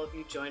to all of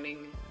you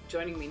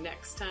joining me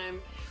next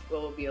time.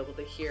 We'll be able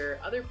to hear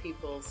other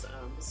people's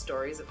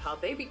stories of how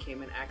they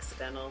became an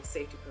accidental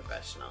safety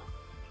professional.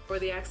 For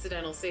the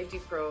Accidental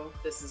Safety Pro,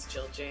 this is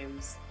Jill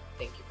James.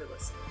 Thank you for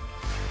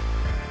listening.